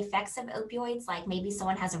the effects of opioids, like maybe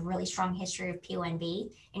someone has a really strong history of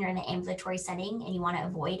PONV and you're in the ambulatory setting and you want to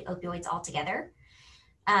avoid opioids altogether.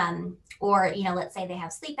 Or, let's say they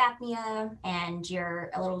have sleep apnea and you're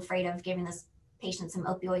a little afraid of giving this patient some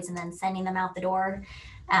opioids and then sending them out the door,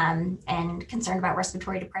 and concerned about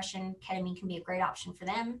respiratory depression, ketamine can be a great option for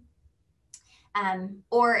them.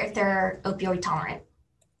 Or if they're opioid tolerant.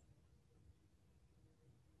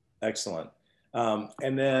 Excellent.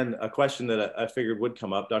 And then a question that I figured would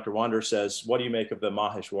come up, Dr. Wander says, what do you make of the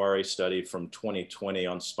Maheshwari study from 2020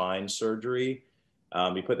 on spine surgery?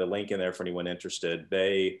 We put the link in there for anyone interested.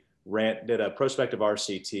 They did a prospective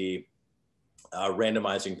RCT,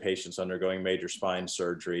 randomizing patients undergoing major spine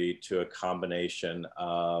surgery to a combination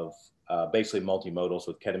of basically multimodals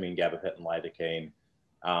with ketamine, gabapentin, lidocaine,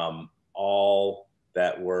 all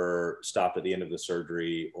that were stopped at the end of the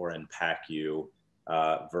surgery or in PACU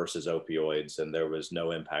versus opioids, and there was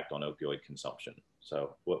no impact on opioid consumption.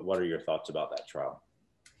 So what are your thoughts about that trial?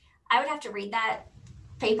 I would have to read that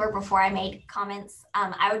paper before I made comments.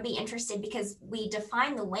 I would be interested because we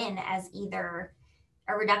define the win as either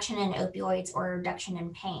a reduction in opioids or a reduction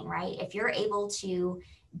in pain, right? If you're able to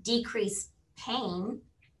decrease pain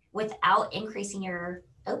without increasing your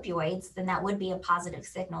opioids, then that would be a positive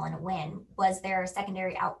signal and a win. Was there a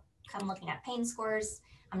secondary outcome looking at pain scores?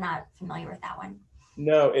 I'm not familiar with that one.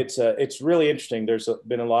 No, it's really interesting. There's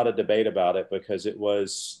been a lot of debate about it because it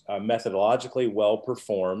was methodologically well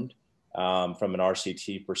performed from an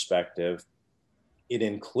RCT perspective. It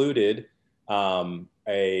included a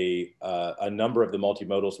number of the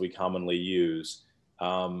multimodals we commonly use.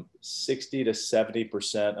 60 to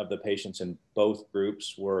 70% of the patients in both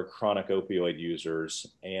groups were chronic opioid users,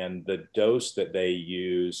 and the dose that they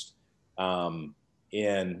used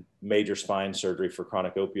in major spine surgery for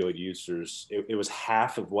chronic opioid users, it was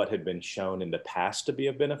half of what had been shown in the past to be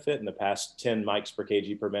a benefit. In the past, 10 mics per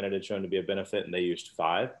kg per minute had shown to be a benefit, and they used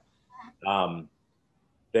 5.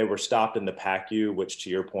 They were stopped in the PACU, which to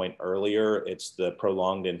your point earlier, it's the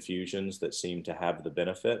prolonged infusions that seem to have the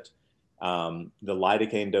benefit. The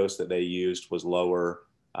lidocaine dose that they used was lower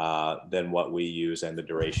than what we use, and the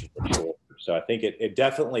duration was shorter. So I think it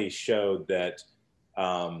definitely showed that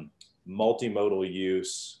multimodal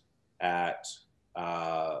use at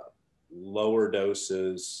lower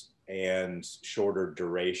doses and shorter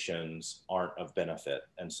durations aren't of benefit.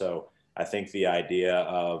 And so I think the idea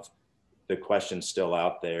of the question still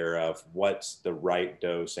out there of what's the right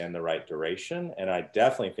dose and the right duration. And I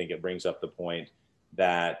definitely think it brings up the point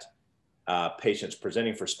that patients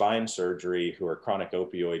presenting for spine surgery who are chronic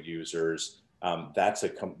opioid users, that's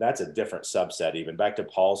a different subset. Even back to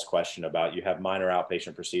Paul's question about you have minor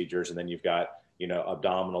outpatient procedures, and then you've got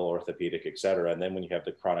abdominal, orthopedic, et cetera. And then when you have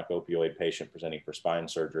the chronic opioid patient presenting for spine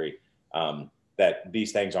surgery, that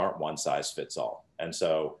these things aren't one size fits all. And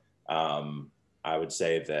so I would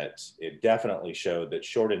say that it definitely showed that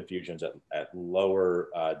short infusions at lower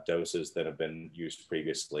doses that have been used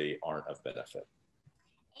previously aren't of benefit.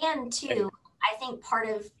 And two, I think part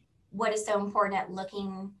of what is so important at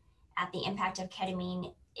looking at the impact of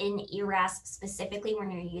ketamine in ERAS specifically when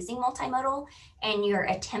you're using multimodal and you're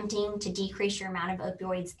attempting to decrease your amount of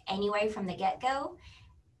opioids anyway from the get-go,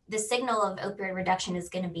 the signal of opioid reduction is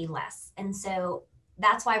going to be less. And so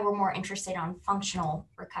that's why we're more interested on functional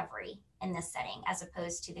recovery in this setting as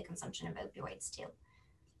opposed to the consumption of opioids too.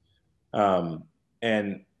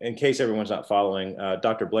 And in case everyone's not following,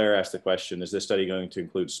 Dr. Blair asked the question, is this study going to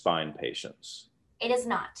include spine patients? It is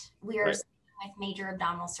not. We are Right. with major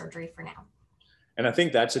abdominal surgery for now. And I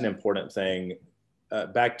think that's an important thing.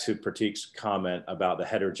 Back to Pratik's comment about the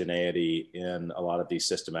heterogeneity in a lot of these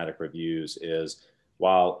systematic reviews is,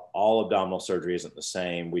 while all abdominal surgery isn't the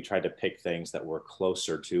same, we tried to pick things that were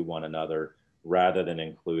closer to one another rather than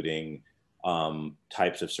including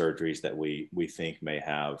types of surgeries that we think may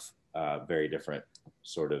have very different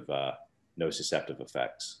sort of nociceptive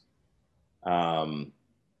effects.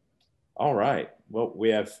 All right, well, we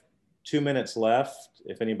have 2 minutes left.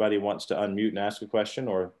 If anybody wants to unmute and ask a question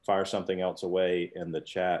or fire something else away in the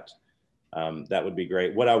chat, that would be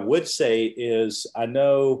great. What I would say is, I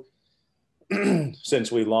know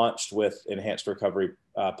since we launched with Enhanced Recovery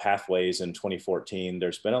Pathways in 2014,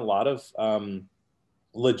 there's been a lot of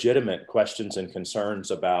legitimate questions and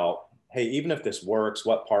concerns about, hey, even if this works,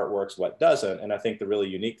 what part works, what doesn't? And I think the really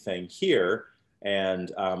unique thing here,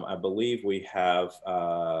 and I believe we have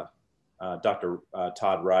Dr.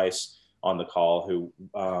 Todd Rice on the call,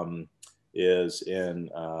 who is in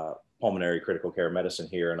pulmonary critical care medicine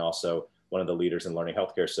here and also one of the leaders in learning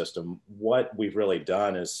healthcare system. What we've really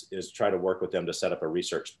done is try to work with them to set up a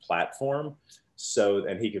research platform. So,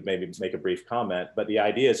 and he could maybe make a brief comment, but the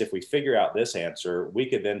idea is, if we figure out this answer, we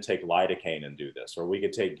could then take lidocaine and do this, or we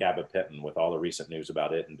could take gabapentin with all the recent news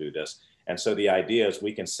about it and do this. And so the idea is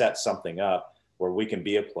we can set something up where we can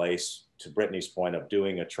be a place, to Britany's point, of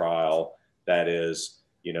doing a trial that is,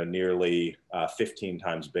 you know, nearly 15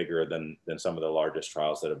 times bigger than some of the largest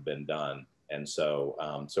trials that have been done. And so,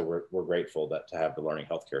 we're grateful to have the learning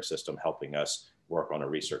healthcare system helping us work on a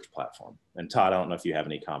research platform. And Todd, I don't know if you have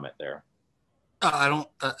any comment there. I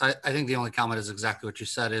think the only comment is exactly what you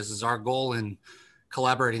said. Is our goal in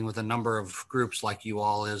collaborating with a number of groups like you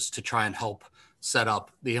all is to try and help set up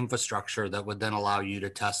the infrastructure that would then allow you to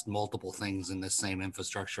test multiple things in this same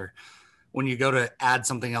infrastructure. When you go to add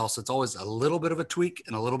something else, it's always a little bit of a tweak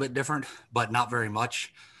and a little bit different, but not very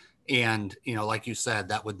much. And, you know, like you said,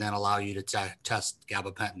 that would then allow you to test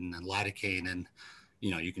gabapentin and lidocaine, and, you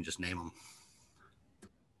know, you can just name them.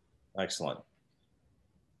 Excellent.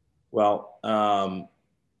 Well,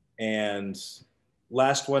 and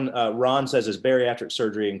last one, Ron says, is bariatric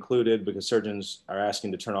surgery included, because surgeons are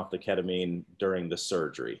asking to turn off the ketamine during the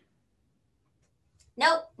surgery?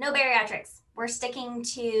 Nope, no bariatrics. We're sticking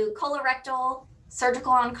to colorectal,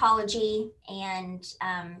 surgical oncology, and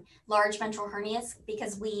large ventral hernias,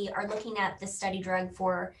 because we are looking at the study drug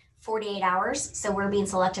for 48 hours. So we're being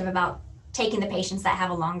selective about taking the patients that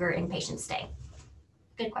have a longer inpatient stay.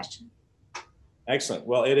 Good question. Excellent.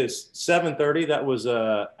 Well, it is 7:30. That was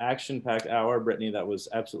an action-packed hour. Britany, that was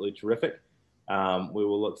absolutely terrific. We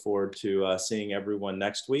will look forward to seeing everyone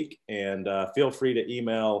next week. And feel free to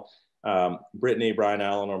email Britany, Brian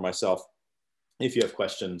Allen, or myself if you have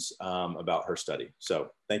questions about her study. So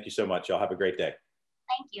thank you so much. Y'all have a great day.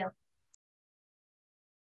 Thank you.